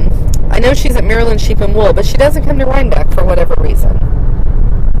I know she's at Maryland Sheep and Wool, but she doesn't come to Rhinebeck for whatever reason.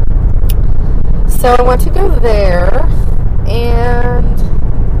 So I want to go there, and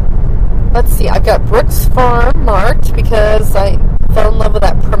let's see, I've got Brooks Farm marked because I fell in love with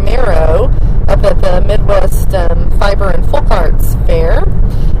that Primero up at the Midwest Fiber and Folk Arts Fair,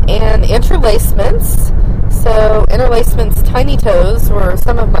 and Interlacements. So Interlacements Tiny Toes were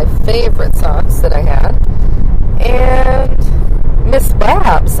some of my favorite socks that I had. And Miss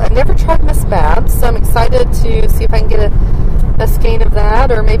Babs. I've never tried Miss Babs, so I'm excited to see if I can get a skein of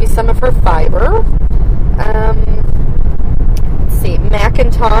that, or maybe some of her fiber. Let's see,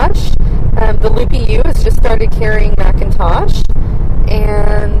 Macintosh. The Loopy U has just started carrying Macintosh.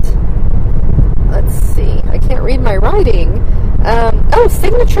 And let's see, I can't read my writing.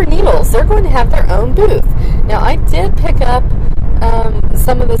 Signature Needles. They're going to have their own booth. Now, I did pick up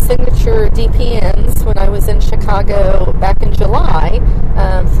some of the Signature DPNs when I was in Chicago back in July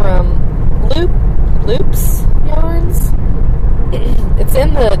from Loops Yarns. It's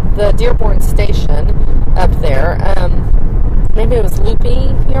in the Dearborn Station up there. Maybe it was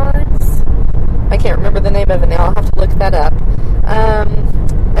Loopy Yarns. I can't remember the name of it now. I'll have to look that up.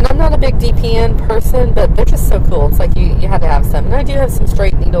 And I'm not a big DPN person, but they're just so cool. It's like you had to have some. And I do have some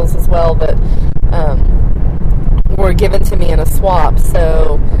straight needles as well that were given to me in a swap,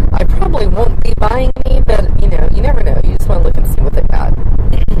 so I probably won't be buying any, but you never know. You just want to look and see what they've got.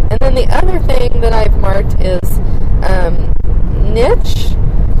 And then the other thing that I've marked is Niche,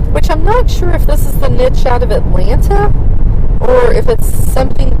 which I'm not sure if this is the Niche out of Atlanta or if it's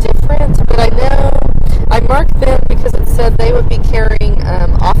something different, but I know I marked them because it said they would be carrying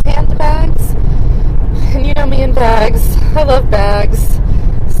offhand bags. And you know me and bags. I love bags.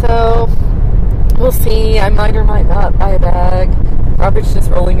 So we'll see. I might or might not buy a bag. Robert's just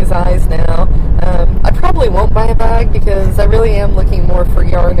rolling his eyes now. I probably won't buy a bag because I really am looking more for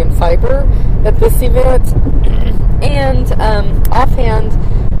yarn and fiber at this event. And offhand,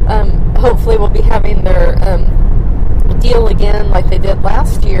 hopefully we'll be having their deal again like they did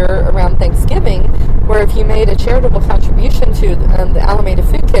last year around Thanksgiving, where if you made a charitable contribution to the Alameda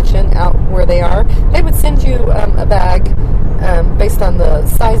Food Kitchen out where they are, they would send you a bag based on the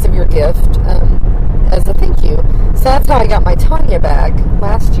size of your gift as a thank you. So that's how I got my Tanya bag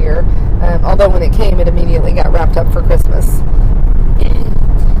last year, although when it came, it immediately got wrapped up for Christmas.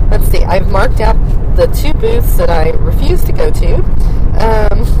 Let's see, I've marked out the 2 booths that I refuse to go to,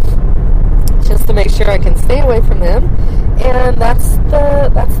 just to make sure I can stay away from them, and that's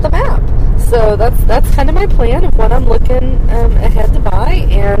the map. So that's kind of my plan of what I'm looking ahead to buy,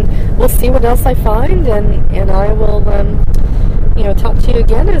 and we'll see what else I find, and I will talk to you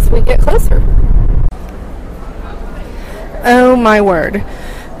again as we get closer. Oh my word.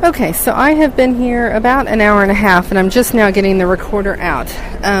 Okay, so I have been here about an hour and a half, and I'm just now getting the recorder out.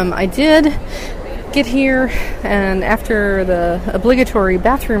 I did get here, and after the obligatory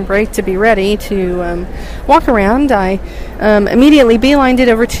bathroom break to be ready to walk around, I immediately beelined it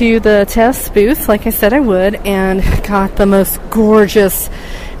over to the Tess booth, like I said I would, and got the most gorgeous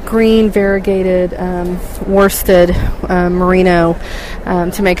green variegated worsted merino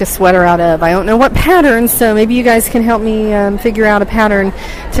to make a sweater out of. I don't know what pattern, so maybe you guys can help me figure out a pattern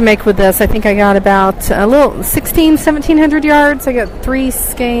to make with this. I think I got about 1,700 yards. I got 3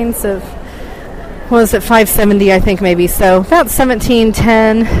 skeins of, what was it, 570 I think maybe, so about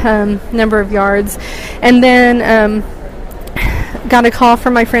 1,710 number of yards. And then got a call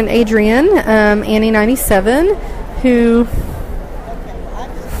from my friend Adrian, Annie97, who...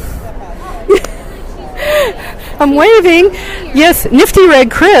 I'm waving. Yes, Nifty Red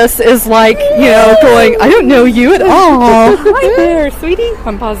Chris is like, going, I don't know you at all. Hi there, sweetie.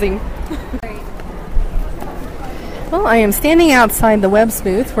 I'm pausing. Well, I am standing outside the Webb's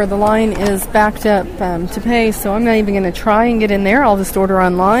booth where the line is backed up to pay, so I'm not even going to try and get in there. I'll just order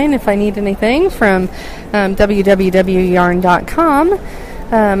online if I need anything from www.yarn.com.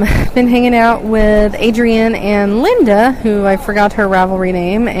 Been hanging out with Adrienne and Linda, who I forgot her Ravelry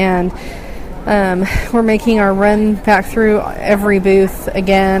name, and we're making our run back through every booth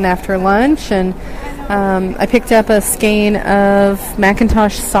again after lunch, and I picked up a skein of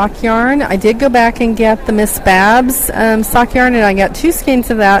Macintosh sock yarn. I did go back and get the Miss Babs sock yarn, and I got 2 skeins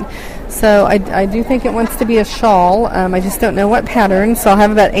of that, so I do think it wants to be a shawl. I just don't know what pattern, so I'll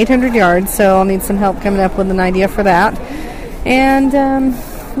have about 800 yards, so I'll need some help coming up with an idea for that. And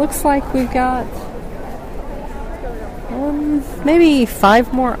looks like we've got maybe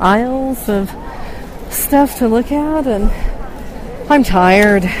 5 more aisles of stuff to look at, and I'm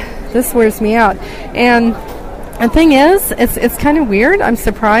tired. This wears me out. And the thing is, it's kind of weird. I'm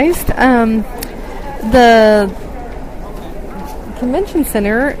surprised. The convention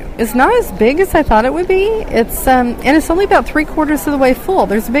center is not as big as I thought it would be. It's and it's only about 3/4 of the way full.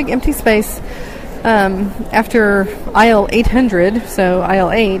 There's a big empty space after aisle 800, so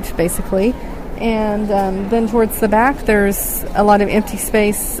aisle 8 basically. And then towards the back, there's a lot of empty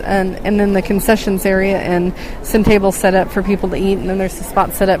space, and then the concessions area and some tables set up for people to eat. And then there's a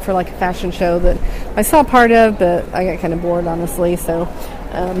spot set up for like a fashion show that I saw part of, but I got kind of bored, honestly. So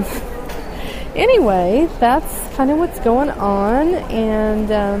anyway, that's kind of what's going on.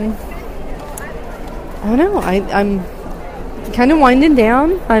 And I don't know. I'm kind of winding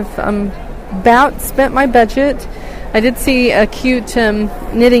down. I'm about spent my budget. I did see a cute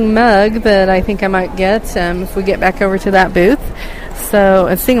knitting mug that I think I might get if we get back over to that booth. So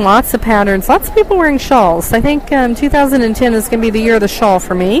I'm seeing lots of patterns, lots of people wearing shawls. I think 2010 is going to be the year of the shawl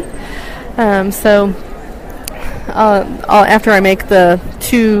for me. So after I make the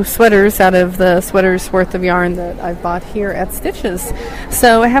 2 sweaters out of the sweaters worth of yarn that I've bought here at Stitches.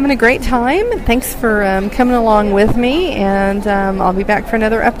 So having a great time. Thanks for coming along with me, and I'll be back for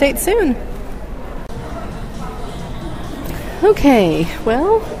another update soon. Okay,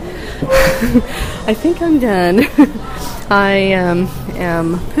 well, I think I'm done. I am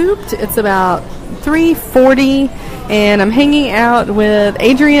pooped. It's about 3:40, and I'm hanging out with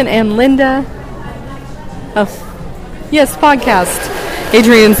Adrienne and Linda. Oh, yes, podcast.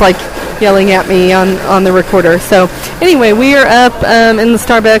 Adrienne's like yelling at me on the recorder. So anyway, we are up in the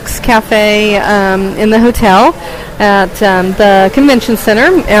Starbucks cafe in the hotel at the convention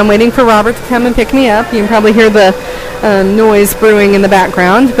center. I'm waiting for Robert to come and pick me up. You can probably hear the noise brewing in the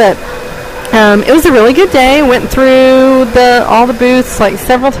background, but it was a really good day. Went through all the booths like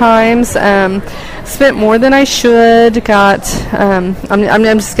several times. Spent more than I should. I'm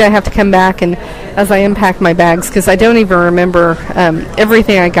just gonna have to come back and as I unpack my bags, because I don't even remember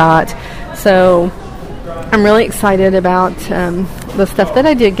everything I got. So I'm really excited about the stuff that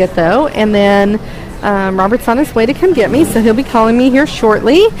I did get, though. And then Robert's on his way to come get me, so he'll be calling me here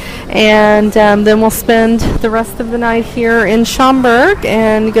shortly. And then we'll spend the rest of the night here in Schaumburg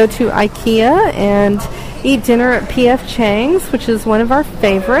and go to IKEA and eat dinner at P.F. Chang's, which is one of our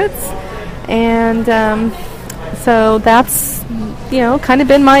favorites. And so that's, kind of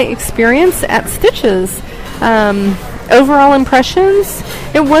been my experience at Stitches. Overall impressions,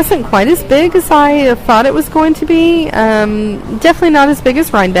 it wasn't quite as big as I thought it was going to be. Definitely not as big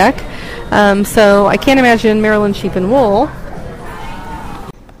as Rhinebeck. So I can't imagine Maryland Sheep and Wool.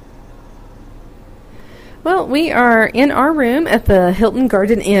 Well, we are in our room at the Hilton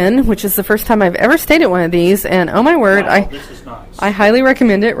Garden Inn, which is the first time I've ever stayed at one of these, and oh my word, This is nice. I highly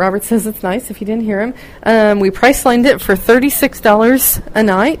recommend it. Robert says it's nice, if you didn't hear him. We price-lined it for $36 a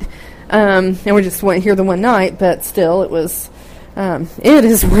night, and we just went here the one night, but still, it was It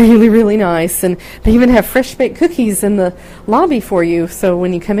is really, really nice, and they even have fresh baked cookies in the lobby for you. So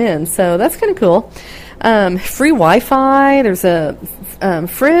when you come in, so that's kind of cool. Free Wi-Fi. There's a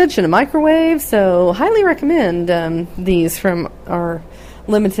fridge and a microwave. So highly recommend these from our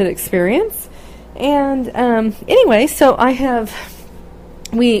limited experience. And anyway, so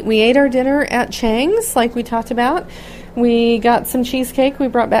we ate our dinner at Chang's, like we talked about. We got some cheesecake we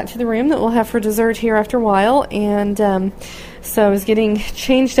brought back to the room that we'll have for dessert here after a while. And so I was getting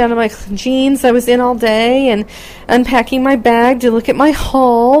changed out of my jeans I was in all day and unpacking my bag to look at my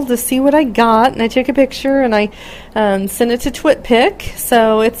haul to see what I got. And I took a picture and I sent it to TwitPic.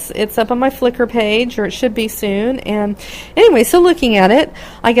 So it's up on my Flickr page, or it should be soon. And anyway, so looking at it,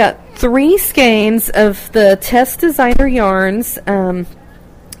 I got 3 skeins of the Test Designer yarns.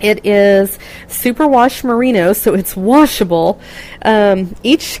 It is superwash merino, so it's washable.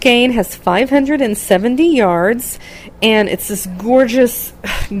 Each skein has 570 yards, and it's this gorgeous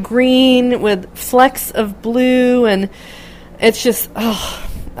green with flecks of blue, and it's just,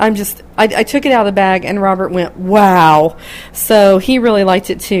 I took it out of the bag, and Robert went, wow. So he really liked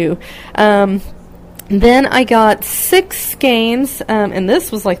it too. Then I got 6 skeins, and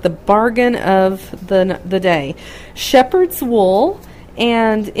this was like the bargain of the day. Shepherd's wool.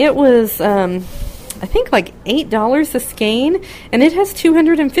 And it was, I think, like $8 a skein, and it has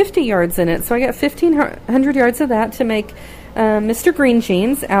 250 yards in it. So I got 1,500 yards of that to make Mr. Green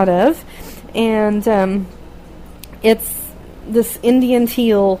Jeans out of. And it's this Indian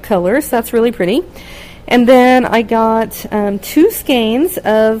teal color, so that's really pretty. And then I got 2 skeins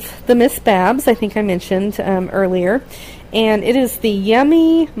of the Miss Babs, I think I mentioned earlier. And it is the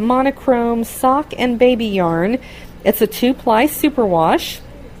Yummy Monochrome Sock and Baby Yarn. It's a 2-ply superwash.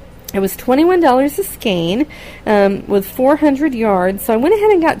 It was $21 a skein with 400 yards. So I went ahead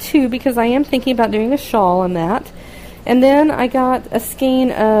and got 2 because I am thinking about doing a shawl on that. And then I got a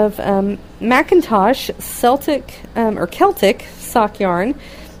skein of Macintosh Celtic sock yarn.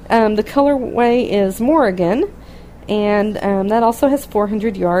 The colorway is Morrigan. And that also has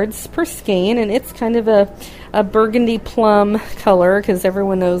 400 yards per skein. And it's kind of a burgundy plum color because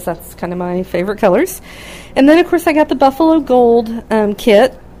everyone knows that's kind of my favorite colors. And then, of course, I got the Buffalo Gold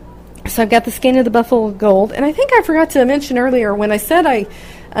kit. So I've got the skein of the Buffalo Gold. And I think I forgot to mention earlier when I said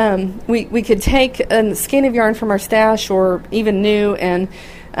we could take a skein of yarn from our stash or even new and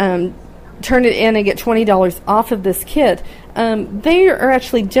turn it in and get $20 off of this kit. They are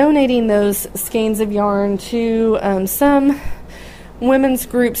actually donating those skeins of yarn to some women's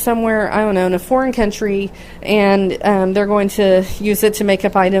group somewhere, I don't know, in a foreign country, and they're going to use it to make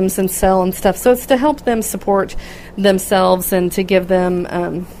up items and sell and stuff. So it's to help them support themselves and to give them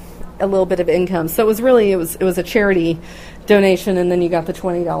a little bit of income. So it was a charity donation, and then you got the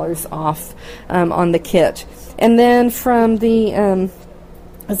 $20 off on the kit. And then from the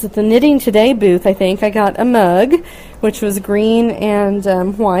was it the Knitting Today booth, I think, I got a mug, which was green and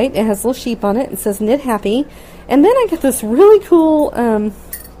white. It has a little sheep on it. It says Knit Happy. And then I got this really cool,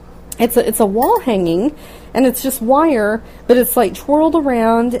 it's a wall hanging, and it's just wire, but it's like twirled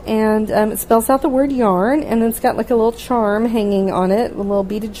around, and it spells out the word yarn, and then it's got like a little charm hanging on it, a little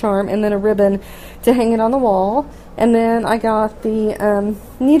beaded charm, and then a ribbon to hang it on the wall. And then I got the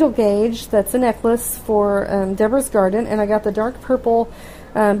needle gauge, that's a necklace for Deborah's Garden, and I got the dark purple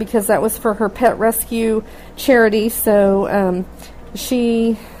because that was for her pet rescue charity. So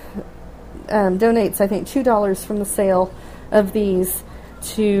she donates, I think, $2 from the sale of these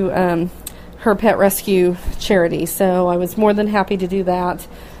to her pet rescue charity. So I was more than happy to do that.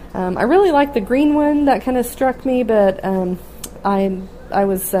 I really like the green one. That kind of struck me, but I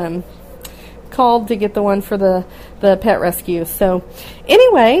was called to get the one for the pet rescue. So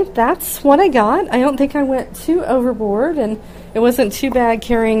anyway, that's what I got. I don't think I went too overboard, and it wasn't too bad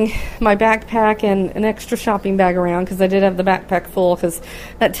carrying my backpack and an extra shopping bag around, because I did have the backpack full, because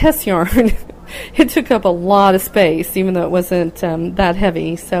that Tess yarn, it took up a lot of space, even though it wasn't that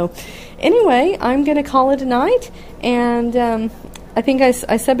heavy. So anyway, I'm going to call it a night, and I think I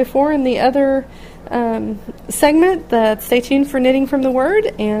said before in the other segment that stay tuned for Knitting from the Word,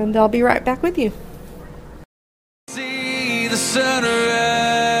 and I'll be right back with you. See the sunrise,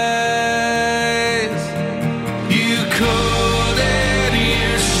 you called and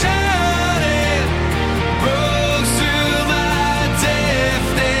you shouted, broke through my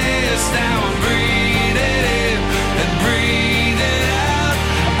deafness. Now I'm breathing in and breathing out,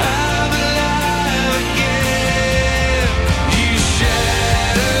 I'm alive again. You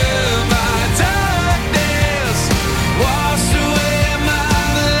shattered my darkness, washed away my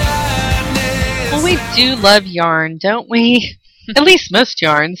blindness. Well, we do love yarn, don't we? At least most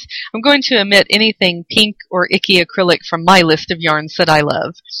yarns. I'm going to omit anything pink or icky acrylic from my list of yarns that I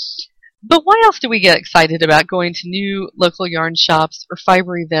love. But why else do we get excited about going to new local yarn shops or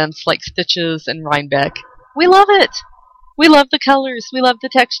fiber events like Stitches and Rhinebeck? We love it. We love the colors. We love the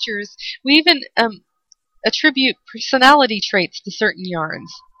textures. We even attribute personality traits to certain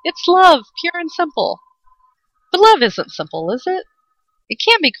yarns. It's love, pure and simple. But love isn't simple, is it? It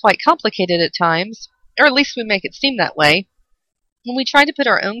can be quite complicated at times, or at least we make it seem that way. When we try to put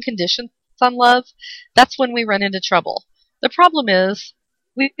our own conditions on love, that's when we run into trouble. The problem is,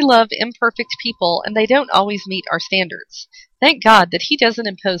 we love imperfect people, and they don't always meet our standards. Thank God that He doesn't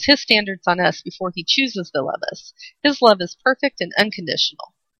impose His standards on us before He chooses to love us. His love is perfect and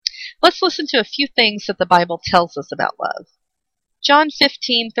unconditional. Let's listen to a few things that the Bible tells us about love. John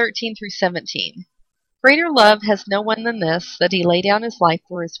 15:13-17. Greater love has no one than this, that He lay down His life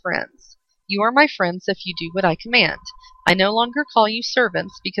for His friends. You are my friends if you do what I command. I no longer call you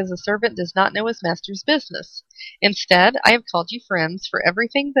servants, because a servant does not know his master's business. Instead, I have called you friends, for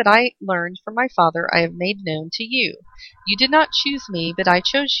everything that I learned from my Father I have made known to you. You did not choose me, but I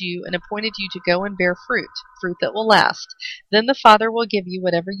chose you and appointed you to go and bear fruit that will last. Then the Father will give you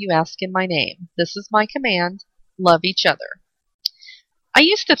whatever you ask in my name. This is my command: love each other. I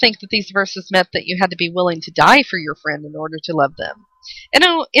used to think that these verses meant that you had to be willing to die for your friend in order to love them. And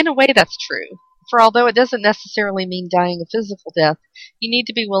in a way, that's true. For although it doesn't necessarily mean dying a physical death, you need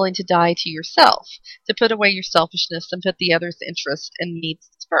to be willing to die to yourself, to put away your selfishness and put the other's interests and needs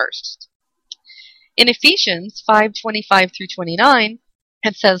first. In Ephesians 5:25-29,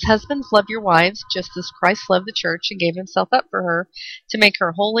 it says, Husbands, love your wives, just as Christ loved the church and gave Himself up for her, to make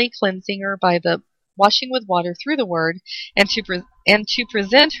her holy, cleansing her by the washing with water through the word, and to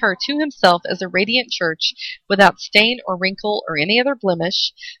present her to Himself as a radiant church, without stain or wrinkle or any other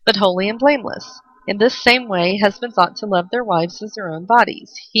blemish, but holy and blameless. In this same way, husbands ought to love their wives as their own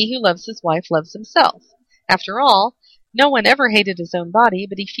bodies. He who loves his wife loves himself. After all, no one ever hated his own body,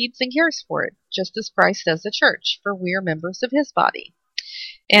 but he feeds and cares for it, just as Christ does the church, for we are members of His body.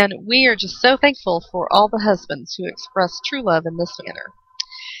 And we are just so thankful for all the husbands who express true love in this manner.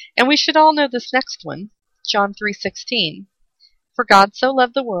 And we should all know this next one, John 3:16. For God so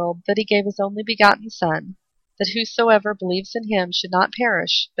loved the world that He gave His only begotten Son, that whosoever believes in Him should not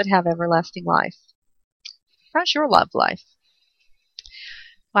perish, but have everlasting life. How's your love life?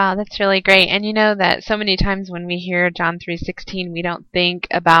 Wow, that's really great. And you know that so many times when we hear John 3:16, we don't think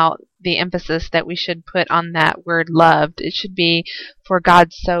about the emphasis that we should put on that word loved. It should be, for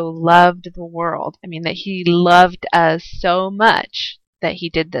God so loved the world. I mean, that He loved us so much that He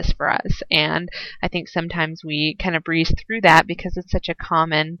did this for us. And I think sometimes we kind of breeze through that because it's such a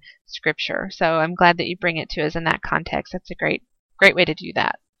common scripture. So I'm glad that you bring it to us in that context. That's a great way to do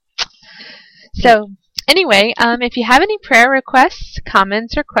that. So anyway, if you have any prayer requests,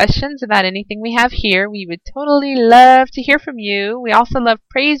 comments, or questions about anything we have here, we would totally love to hear from you. We also love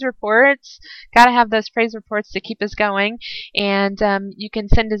praise reports. Got to have those praise reports to keep us going. And you can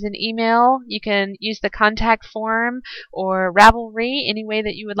send us an email. You can use the contact form or Ravelry, any way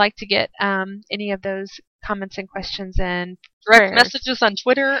that you would like to get any of those comments and questions and direct messages on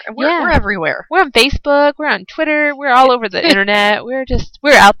Twitter. We're everywhere. We're on Facebook. We're on Twitter. We're all over the internet. We're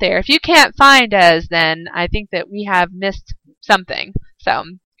out there. If you can't find us, then I think that we have missed something. So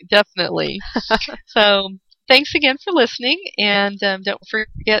definitely. So thanks again for listening, and don't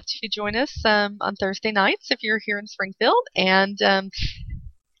forget to join us on Thursday nights if you're here in Springfield, and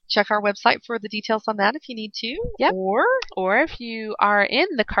check our website for the details on that if you need to. Yep. Or if you are in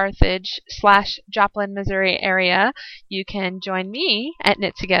the Carthage/Joplin, Missouri area, you can join me at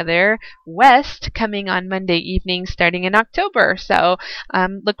Knit Together West coming on Monday evening starting in October. So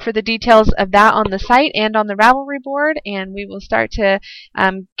look for the details of that on the site and on the Ravelry board, and we will start to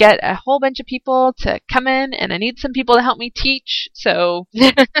get a whole bunch of people to come in, and I need some people to help me teach. So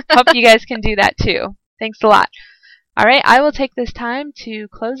hope you guys can do that too. Thanks a lot. All right, I will take this time to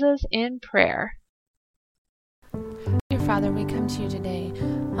close us in prayer. Dear Father, we come to you today,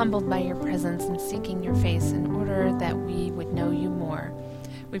 humbled by your presence and seeking your face in order that we would know you more.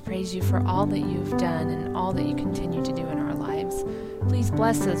 We praise you for all that you've done and all that you continue to do in our lives. Please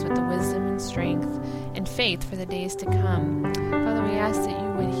bless us with the wisdom and strength and faith for the days to come. Father, we ask that you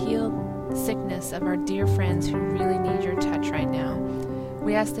would heal the sickness of our dear friends who really need your touch right now.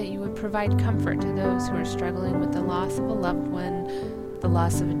 We ask that you would provide comfort to those who are struggling with the loss of a loved one, the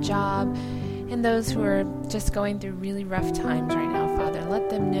loss of a job, and those who are just going through really rough times right now, Father. Let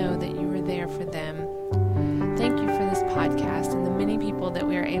them know that you are there for them. Thank you for this podcast and the many people that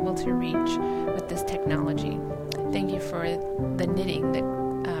we are able to reach with this technology. Thank you for the knitting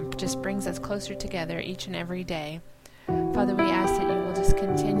that just brings us closer together each and every day. Father, we ask that you will just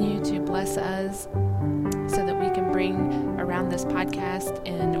continue to bless us so that we can bring around this podcast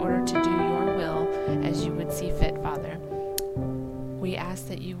in order to do your will as you would see fit, Father. We ask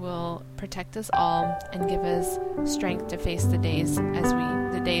that you will protect us all and give us strength to face the days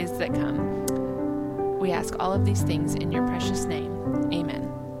that come. We ask all of these things in your precious name.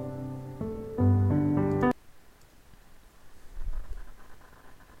 Amen.